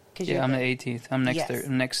 Yeah, I'm the 18th. I'm next. Yes.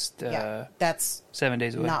 Next. Yeah, that's 7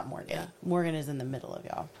 days away. not Morgan. Yeah. Morgan is in the middle of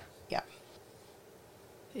y'all. Yeah.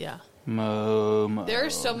 Yeah. Mo. There are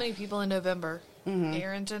so many people in November. Mm-hmm.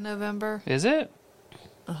 Aaron's in November. Is it?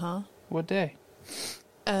 Uh-huh. What day?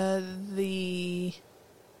 The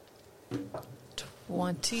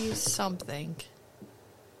 20-something.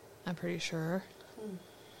 I'm pretty sure.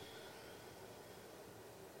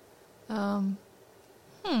 I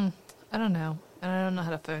don't know. And I don't know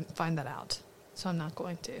how to find that out. So I'm not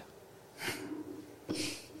going to.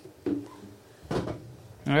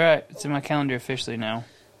 All right, it's in my calendar officially now.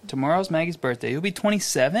 Tomorrow's Maggie's birthday. You'll be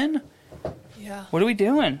 27? Yeah. What are we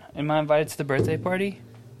doing? Am I invited to the birthday party?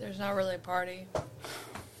 There's not really a party.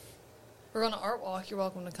 We're going to Art Walk. You're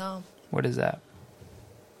welcome to come. What is that?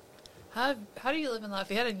 How do you live in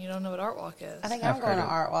Lafayette and you don't know what Art Walk is? I think I've I'm going heard to of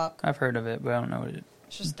it. Art Walk. I've heard of it, but I don't know what it is.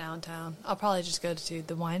 It's just downtown. I'll probably just go to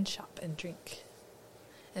the wine shop and drink.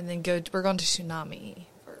 And then we're going to Tsunami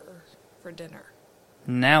for dinner.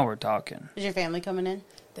 Now we're talking. Is your family coming in?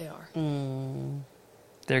 They are.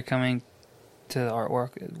 They're coming to the art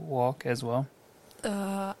walk as well.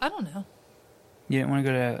 I don't know. You didn't want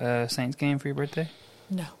to go to a Saints game for your birthday?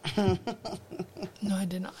 No. No, I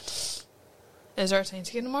did not. Is there a Saints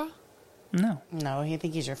game tomorrow? No. No, I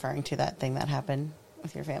think he's referring to that thing that happened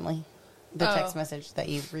with your family. The text message that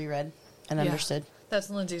you reread and Yeah. understood. That's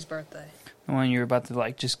Lindsay's birthday. The one you were about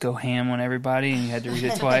to just go ham on everybody and you had to read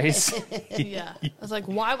it twice. Yeah. I was like,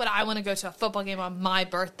 why would I want to go to a football game on my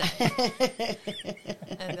birthday?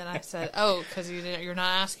 And then I said, because you're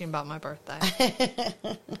not asking about my birthday.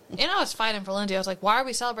 And I was fighting for Lindsay. I was like, why are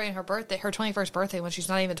we celebrating her 21st birthday when she's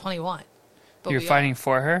not even 21? But You're we fighting are.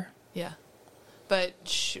 for her? Yeah.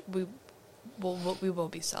 But we will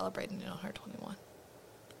be celebrating on her 21.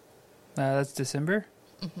 That's December?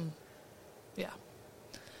 Yeah.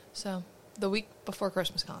 So, the week before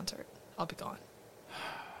Christmas concert, I'll be gone.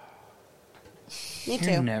 Me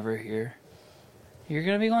You're too. never here. You're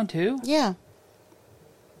going to be gone too? Yeah.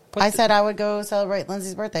 I said I would go celebrate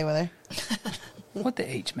Lindsay's birthday with her. What the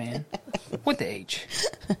H, man? What the H?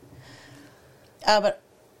 But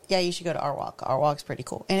yeah, you should go to Art Walk. Art Walk's pretty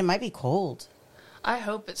cool. And it might be cold. I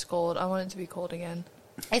hope it's cold. I want it to be cold again.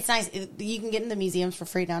 It's nice. You can get in the museums for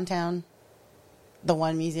free downtown. The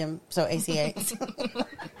one museum, so ACA.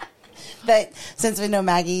 That, since we know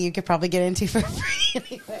Maggie, you could probably get into for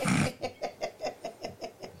free anyway.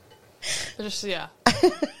 Just, yeah.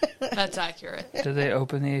 That's accurate. Do they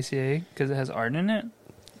open the ACA because it has art in it?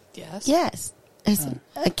 Yes. Yes. It's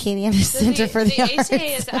Acadiana Center for the Arts. ACA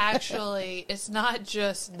is actually, it's not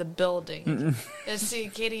just the building. It's the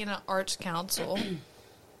Acadiana Arts Council.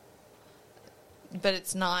 But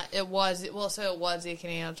it's not, it was the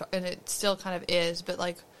Acadiana, and it still kind of is, but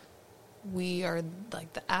like, we are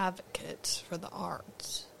like the advocates for the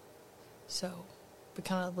arts. So, we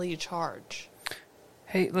kind of lead charge.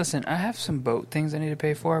 Hey, listen, I have some boat things I need to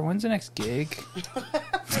pay for. When's the next gig?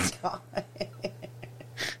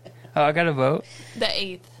 Oh, I got a vote. The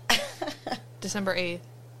 8th. December 8th.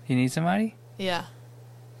 You need somebody? Yeah.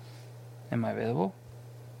 Am I available?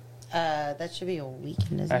 That should be a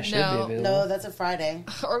weekend, isn't I it? should No. be available. No, that's a Friday.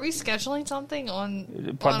 Are we scheduling something on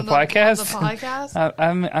The on podcast? The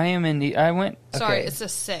podcast? I am in the. I went. Okay. Sorry, it's the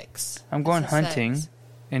 6th. I'm going It's the hunting 6th.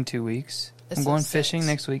 in 2 weeks. It's I'm the going 6th. fishing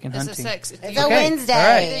next week and It's hunting. the 6th. It's You- a Okay. Wednesday. All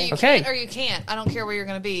right. Either you Okay. can or you can't. I don't care where you're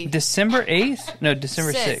going to be. December 8th? No,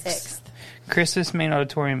 December 6th. 6th. Christmas main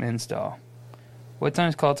auditorium install. What time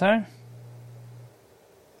is call time?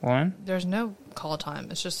 1? There's no call time.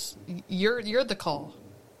 It's just you're the call.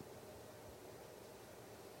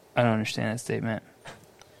 I don't understand that statement.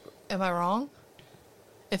 Am I wrong?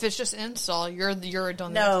 If it's just install, you're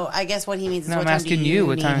done. No, I guess what he means is No, what I'm time do asking you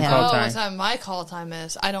what need time him? call Oh, time. what time my call time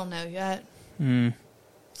is? I don't know yet.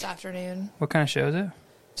 It's afternoon. What kind of show is it?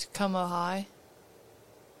 It's Como High.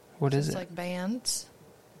 What is It's it? like bands.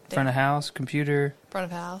 Front of house, computer. Front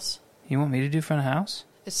of house. You want me to do front of house?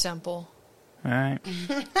 It's simple. All right.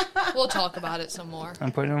 We'll talk about it some more.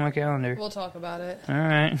 I'm putting it on my calendar. We'll talk about it. All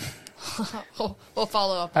right. We'll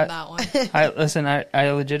follow up on that one. I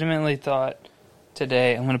legitimately thought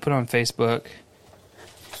today I'm going to put on Facebook,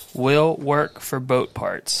 will work for boat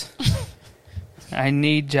parts. I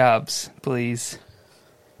need jobs, please.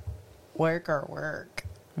 Work or work.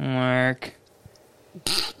 Work.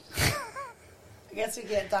 I guess we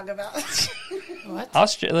can't talk about it. What?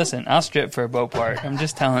 Listen, I'll strip for a boat part. I'm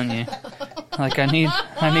just telling you. Like I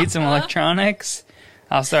need some electronics.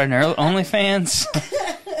 I'll start an OnlyFans.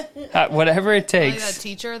 Whatever it Like takes. that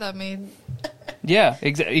teacher that made. Yeah,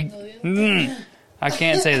 exactly. I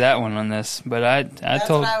can't say that one on this, but I That's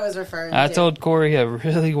told what I was referring I to. told Corey a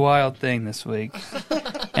really wild thing this week,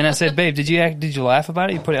 and I said, "Babe, did you laugh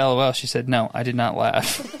about it? You put LOL." She said, "No, I did not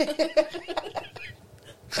laugh."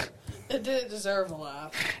 It didn't deserve a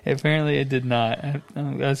laugh. Apparently, it did not. I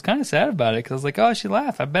was kind of sad about it because I was like, "Oh, she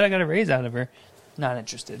laughed. I bet I got a raise out of her." Not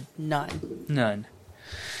interested. None.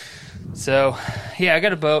 So, yeah, I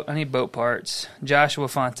got a boat. I need boat parts. Joshua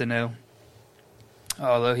Fontenot.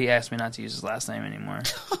 Although he asked me not to use his last name anymore.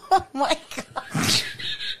 Oh my god.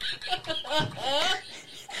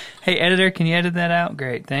 Hey, editor, can you edit that out?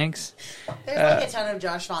 Great, thanks. There's like a ton of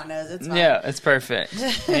Josh Fontenot's. It's fine. Yeah, it's perfect.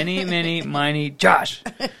 Any, mini, miny, Josh.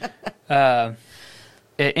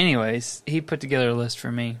 Anyways, he put together a list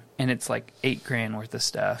for me, and it's like $8,000 worth of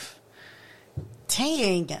stuff.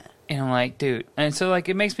 Dang. And I'm like, dude. And so, like,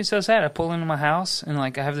 it makes me so sad. I pull into my house, and,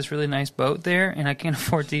 like, I have this really nice boat there, and I can't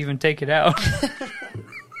afford to even take it out.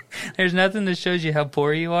 There's nothing that shows you how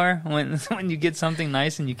poor you are when you get something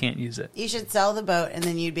nice and you can't use it. You should sell the boat, and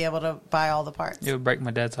then you'd be able to buy all the parts. It would break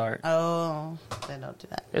my dad's heart. Oh, then don't do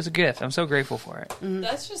that. It's a gift. I'm so grateful for it.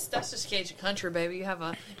 That's just Cajun country, baby. You have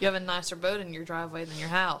a nicer boat in your driveway than your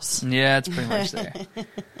house. Yeah, it's pretty much there.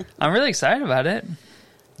 I'm really excited about it.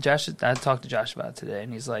 I talked to Josh about it today,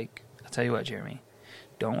 and he's like, I'll tell you what, Jeremy,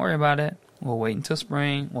 don't worry about it. We'll wait until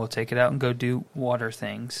spring. We'll take it out and go do water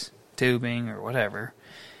things, tubing or whatever,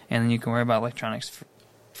 and then you can worry about electronics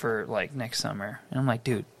for like next summer. And I'm like,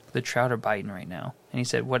 dude, the trout are biting right now. And he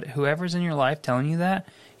said, whoever's in your life telling you that,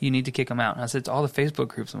 you need to kick them out. And I said, it's all the Facebook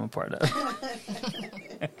groups I'm a part of.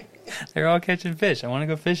 They're all catching fish. I want to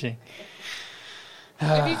go fishing.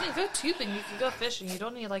 If you can go tubing, you can go fishing. You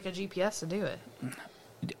don't need like a GPS to do it.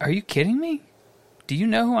 Are you kidding me? Do you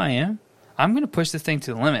know who I am? I'm going to push this thing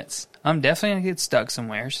to the limits. I'm definitely going to get stuck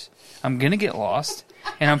somewheres. I'm going to get lost.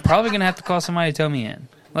 And I'm probably going to have to call somebody to tow me in.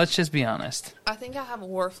 Let's just be honest. I think I have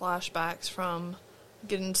war flashbacks from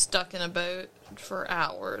getting stuck in a boat for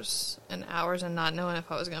hours and hours and not knowing if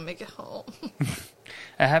I was going to make it home. It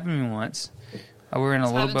happened to me once. We were in a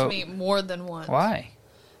It's little happened boat. to me more than once. Why?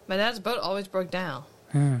 My dad's boat always broke down.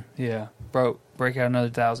 Yeah. Break out another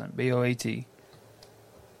 1,000. BOAT.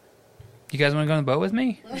 You guys want to go on the boat with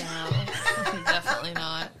me? No, definitely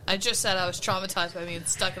not. I just said I was traumatized by being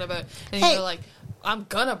stuck in a boat. And Hey. you're like, I'm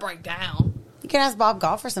going to break down. You can ask Bob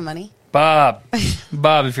Goff for some money. Bob,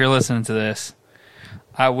 if you're listening to this,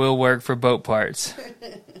 I will work for boat parts.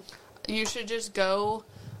 You should just go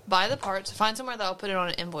buy the parts, find somewhere that'll put it on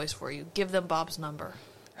an invoice for you. Give them Bob's number.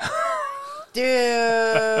 Dude.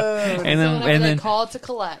 And So whenever they then call to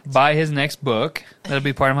collect. buy his next book. That'll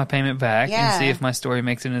be part of my payment back, Yeah. and see if my story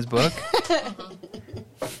makes it in his book.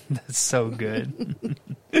 That's so good.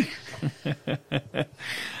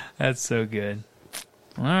 That's so good.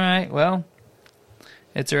 All right, well,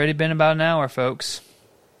 it's already been about an hour, folks.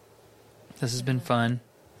 This has been fun.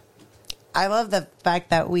 I love the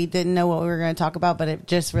fact that we didn't know what we were going to talk about, but it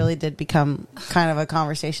just really did become kind of a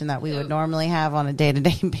conversation that we would normally have on a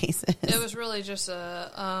day-to-day basis. It was really just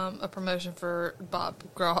a promotion for Bob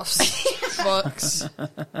Groff's books.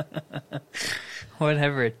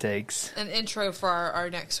 Whatever it takes. An intro for our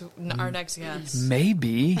next guest.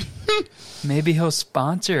 Maybe he'll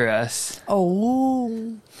sponsor us.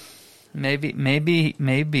 Oh. Maybe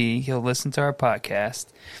he'll listen to our podcast,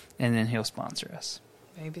 and then he'll sponsor us.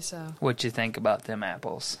 Maybe so. What you think about them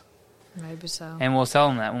apples? Maybe so. And we'll tell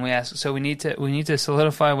them that when we ask. So we need to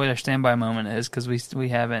solidify what our standby moment is, because we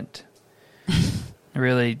haven't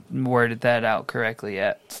really worded that out correctly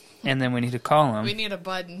yet. And then we need to call them. We need a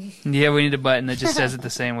button. Yeah, we need a button that just says it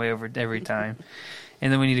the same way over every time.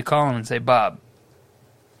 And then we need to call them and say, Bob,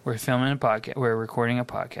 we're filming a podcast. We're recording a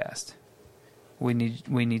podcast. We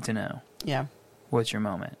need to know. Yeah. What's your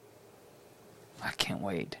moment? I can't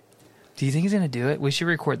wait. Do you think he's going to do it? We should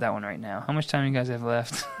record that one right now. How much time you guys have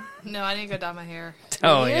left? No, I need to go dye my hair.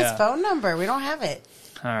 Oh, We need yeah. his phone number. We don't have it.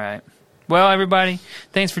 All right. Well, everybody,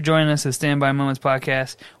 thanks for joining us at Standby Moments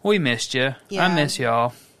Podcast. We missed you. Yeah. I miss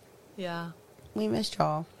y'all. Yeah. We missed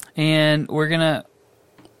y'all. And we're going to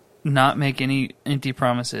not make any empty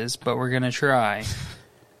promises, but we're going to try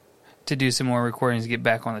to do some more recordings to get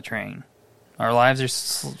back on the train. Our lives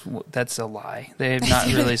are, that's a lie. They have not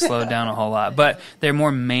really slowed down a whole lot, but they're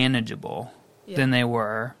more manageable than they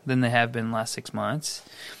have been the last 6 months.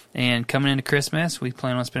 And coming into Christmas, we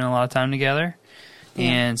plan on spending a lot of time together. Yeah.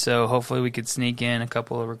 And so hopefully we could sneak in a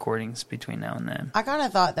couple of recordings between now and then. I kind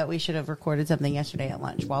of thought that we should have recorded something yesterday at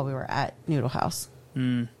lunch while we were at Noodle House.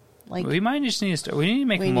 Like We might just need to start. We need to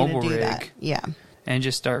make we a need mobile to do rig that. Yeah. and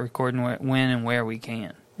just start recording when and where we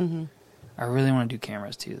can. Mm-hmm. I really want to do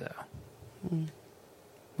cameras too, though.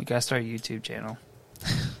 We gotta start a YouTube channel.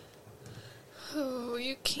 Oh,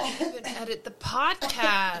 you can't even edit the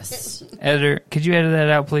podcast. Editor, could you edit that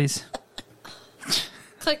out, please?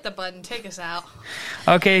 Click the button. Take us out.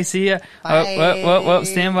 Okay, see ya. Bye. Oh,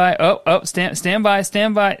 stand by.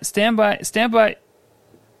 Stand by.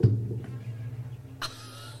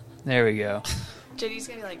 There we go. JD's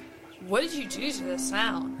gonna be like, "What did you do to the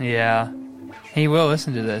sound?" Yeah. He will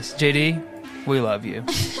listen to this. JD, we love you.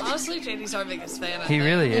 Honestly, JD's our biggest fan. I He think.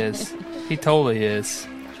 really is. He totally is.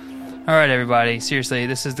 All right, everybody. Seriously,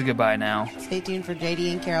 this is the goodbye now. Stay tuned for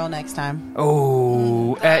JD and Carol next time.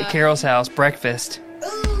 Oh, at Carol's house, breakfast.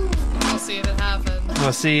 We'll see if it happens.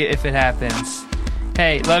 We'll see if it happens.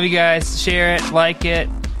 Hey, love you guys. Share it, like it,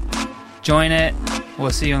 join it. We'll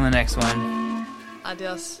see you on the next one.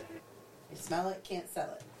 Adios. You smell it, can't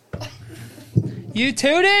sell it. You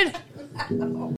tooted?